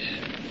trenches.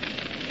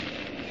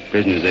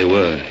 Prisoners they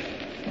were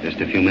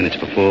just a few minutes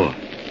before.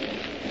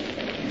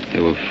 They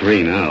were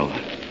free now.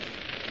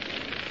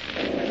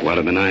 What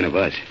of the 9 of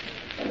us?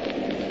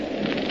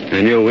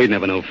 I knew we'd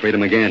never know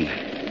freedom again.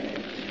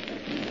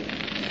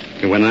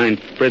 We were 9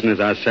 prisoners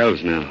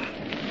ourselves now.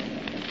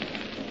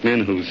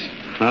 Men whose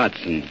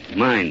hearts and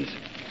minds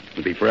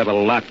would be forever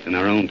locked in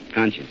our own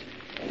conscience.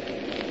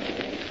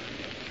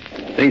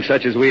 Things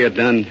such as we had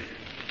done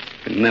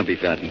could never be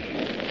forgotten.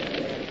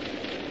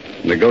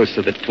 And the ghosts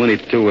of the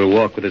 22 will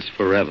walk with us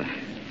forever.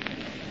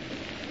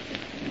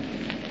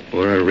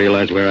 Before I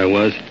realized where I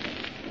was,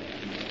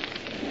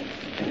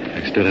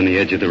 I stood on the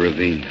edge of the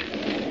ravine.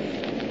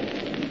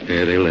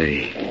 There they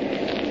lay,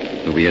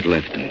 where we had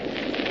left them,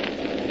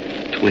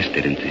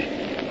 twisted into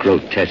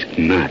grotesque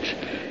knots,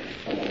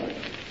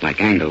 like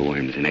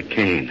angleworms in a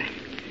can.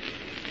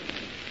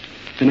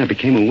 Then I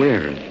became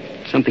aware of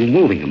something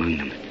moving among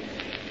them.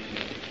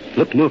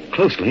 Looked more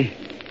closely,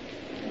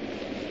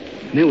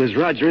 and there was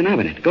Roger and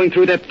Abinette going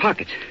through their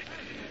pockets.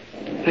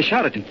 I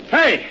shouted to him.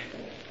 Hey!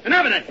 An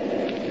Abinette!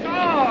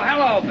 Oh,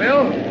 hello,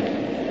 Bill.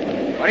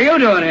 What are you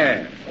doing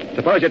here?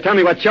 Suppose you tell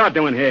me what you're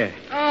doing here.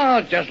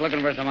 Oh, just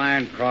looking for some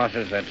iron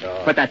crosses, that's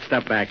all. Put that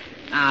stuff back.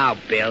 Now,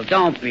 Bill,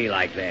 don't be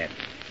like that.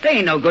 They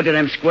ain't no good to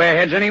them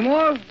squareheads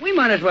anymore. We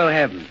might as well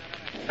have them.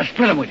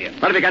 Split them with you.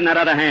 What have you got in that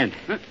other hand?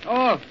 Huh?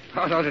 Oh,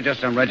 those are just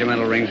some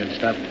regimental rings and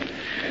stuff.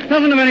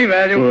 Nothing of any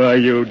value. Why,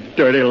 you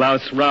dirty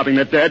louse robbing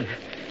the dead.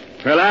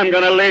 Well, I'm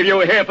going to leave you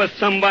here for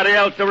somebody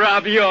else to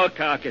rob your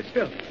carcass.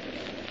 Bill,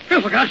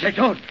 for God's sake,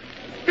 don't.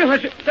 Bill,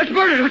 that's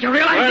murder, don't you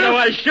realize? Well,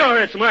 why,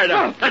 sure, it's murder.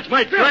 No. That's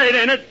my trade,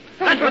 ain't it?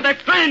 That's what they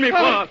trained me for.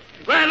 Well,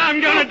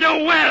 I'm going to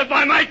do well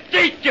by my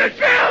teachers.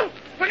 Bill,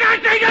 for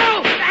God's sake,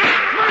 no!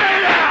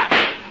 Murder!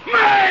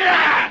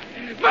 Murder!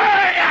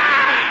 Murder!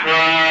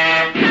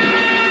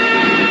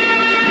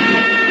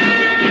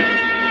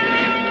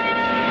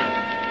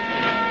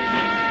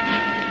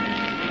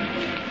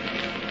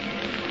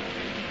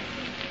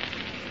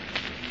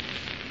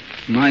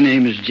 My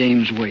name is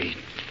James Wade.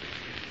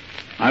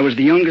 I was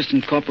the youngest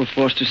in Corporal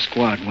Foster's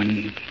squad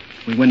when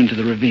we went into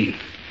the ravine.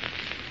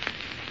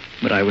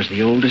 But I was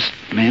the oldest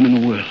man in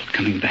the world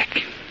coming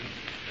back.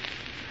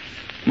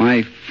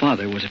 My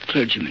father was a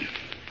clergyman,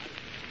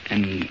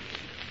 and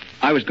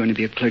I was going to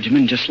be a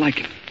clergyman just like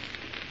him.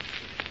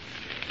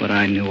 But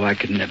I knew I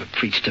could never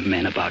preach to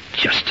men about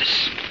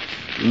justice,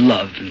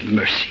 love, and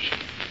mercy.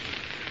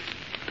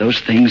 Those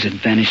things had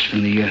vanished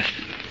from the earth.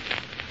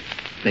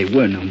 They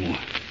were no more.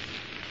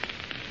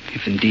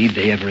 If indeed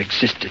they ever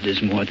existed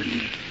as more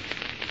than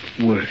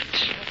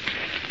words.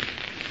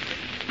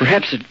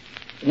 Perhaps it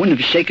wouldn't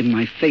have shaken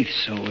my faith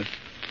so if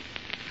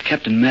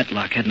Captain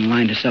Matlock hadn't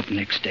lined us up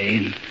next day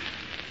and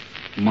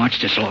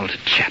marched us all to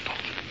chapel.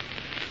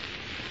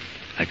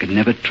 I could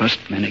never trust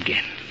men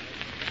again.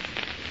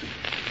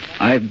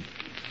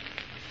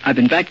 I've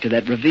been back to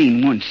that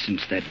ravine once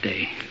since that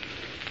day.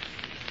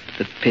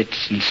 The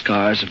pits and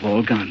scars have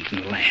all gone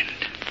from the land.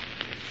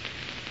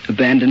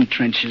 Abandoned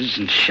trenches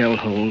and shell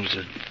holes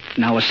are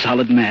now a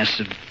solid mass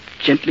of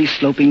gently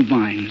sloping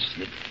vines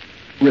that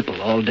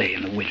ripple all day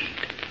in the wind.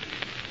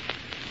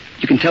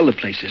 You can tell the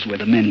places where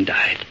the men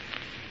died.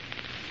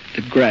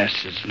 The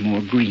grass is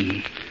more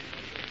green.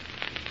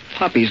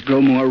 Poppies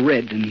grow more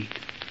red and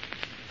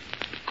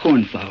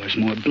cornflowers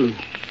more blue.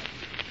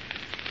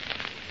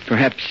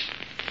 Perhaps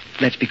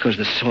that's because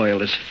the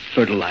soil is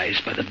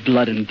fertilized by the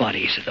blood and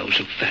bodies of those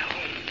who fell.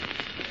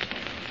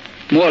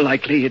 More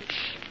likely, it's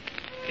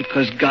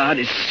because God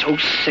is so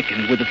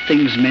sickened with the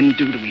things men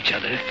do to each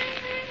other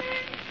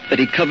that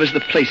he covers the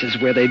places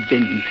where they've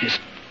been as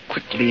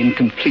quickly and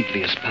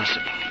completely as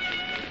possible.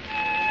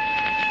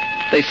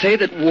 They say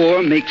that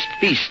war makes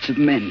beasts of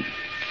men.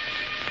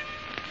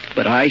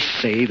 But I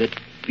say that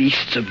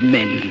beasts of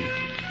men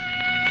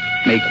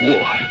make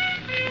war.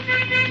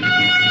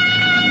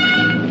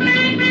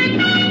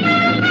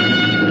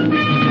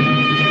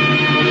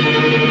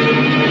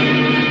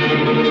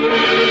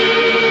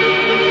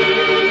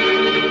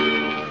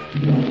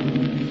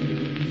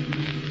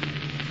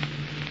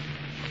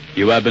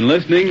 You have been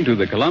listening to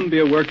the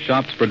Columbia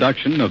Workshop's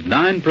production of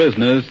Nine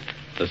Prisoners,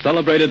 the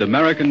celebrated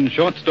American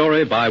short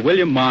story by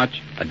William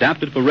March,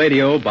 adapted for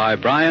radio by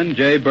Brian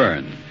J.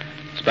 Byrne.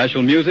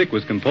 Special music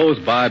was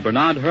composed by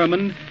Bernard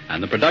Herrmann,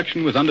 and the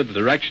production was under the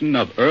direction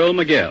of Earl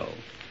McGill.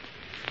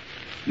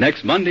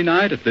 Next Monday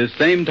night at this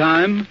same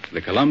time,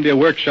 the Columbia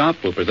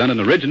Workshop will present an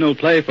original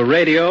play for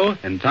radio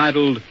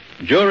entitled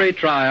Jury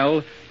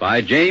Trial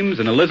by James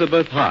and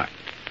Elizabeth Hart.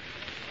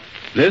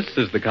 This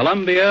is the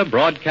Columbia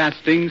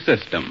Broadcasting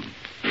System.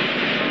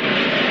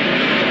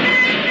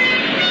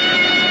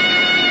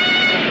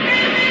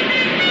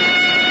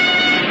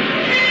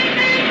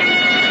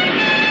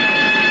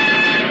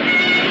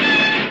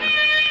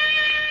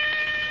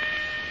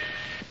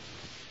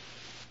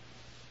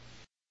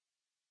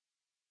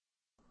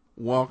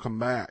 Welcome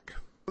back.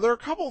 There are a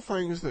couple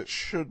things that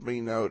should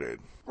be noted.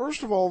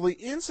 First of all, the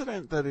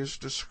incident that is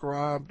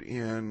described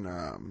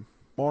in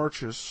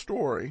March's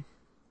story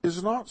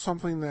is not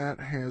something that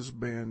has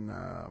been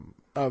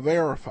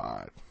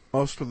verified.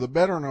 Most of the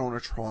better-known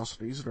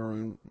atrocities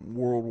during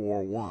World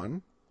War I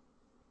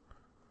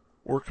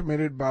were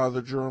committed by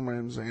the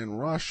Germans and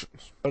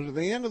Russians. But at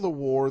the end of the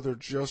war, there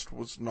just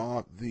was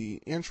not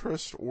the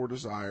interest or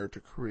desire to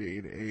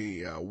create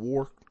a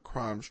war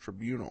crimes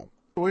tribunal.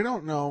 So we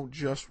don't know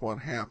just what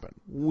happened.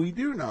 We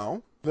do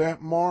know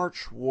that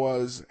March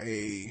was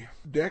a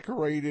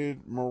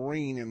decorated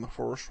Marine in the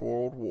First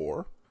World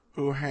War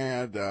who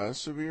had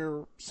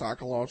severe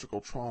psychological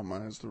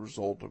trauma as the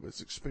result of his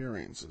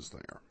experiences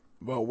there.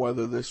 But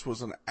whether this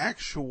was an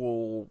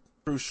actual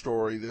true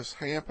story, this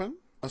happened,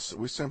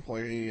 we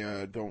simply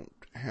don't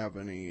have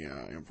any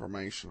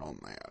information on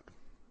that.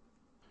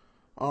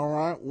 All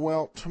right,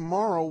 well,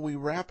 tomorrow we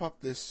wrap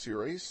up this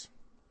series,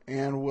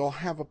 and we'll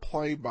have a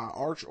play by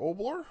Arch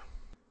Obler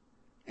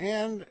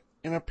and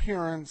an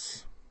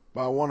appearance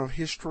by one of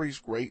history's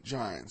great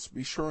giants.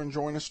 Be sure and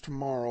join us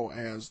tomorrow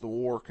as the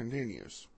war continues.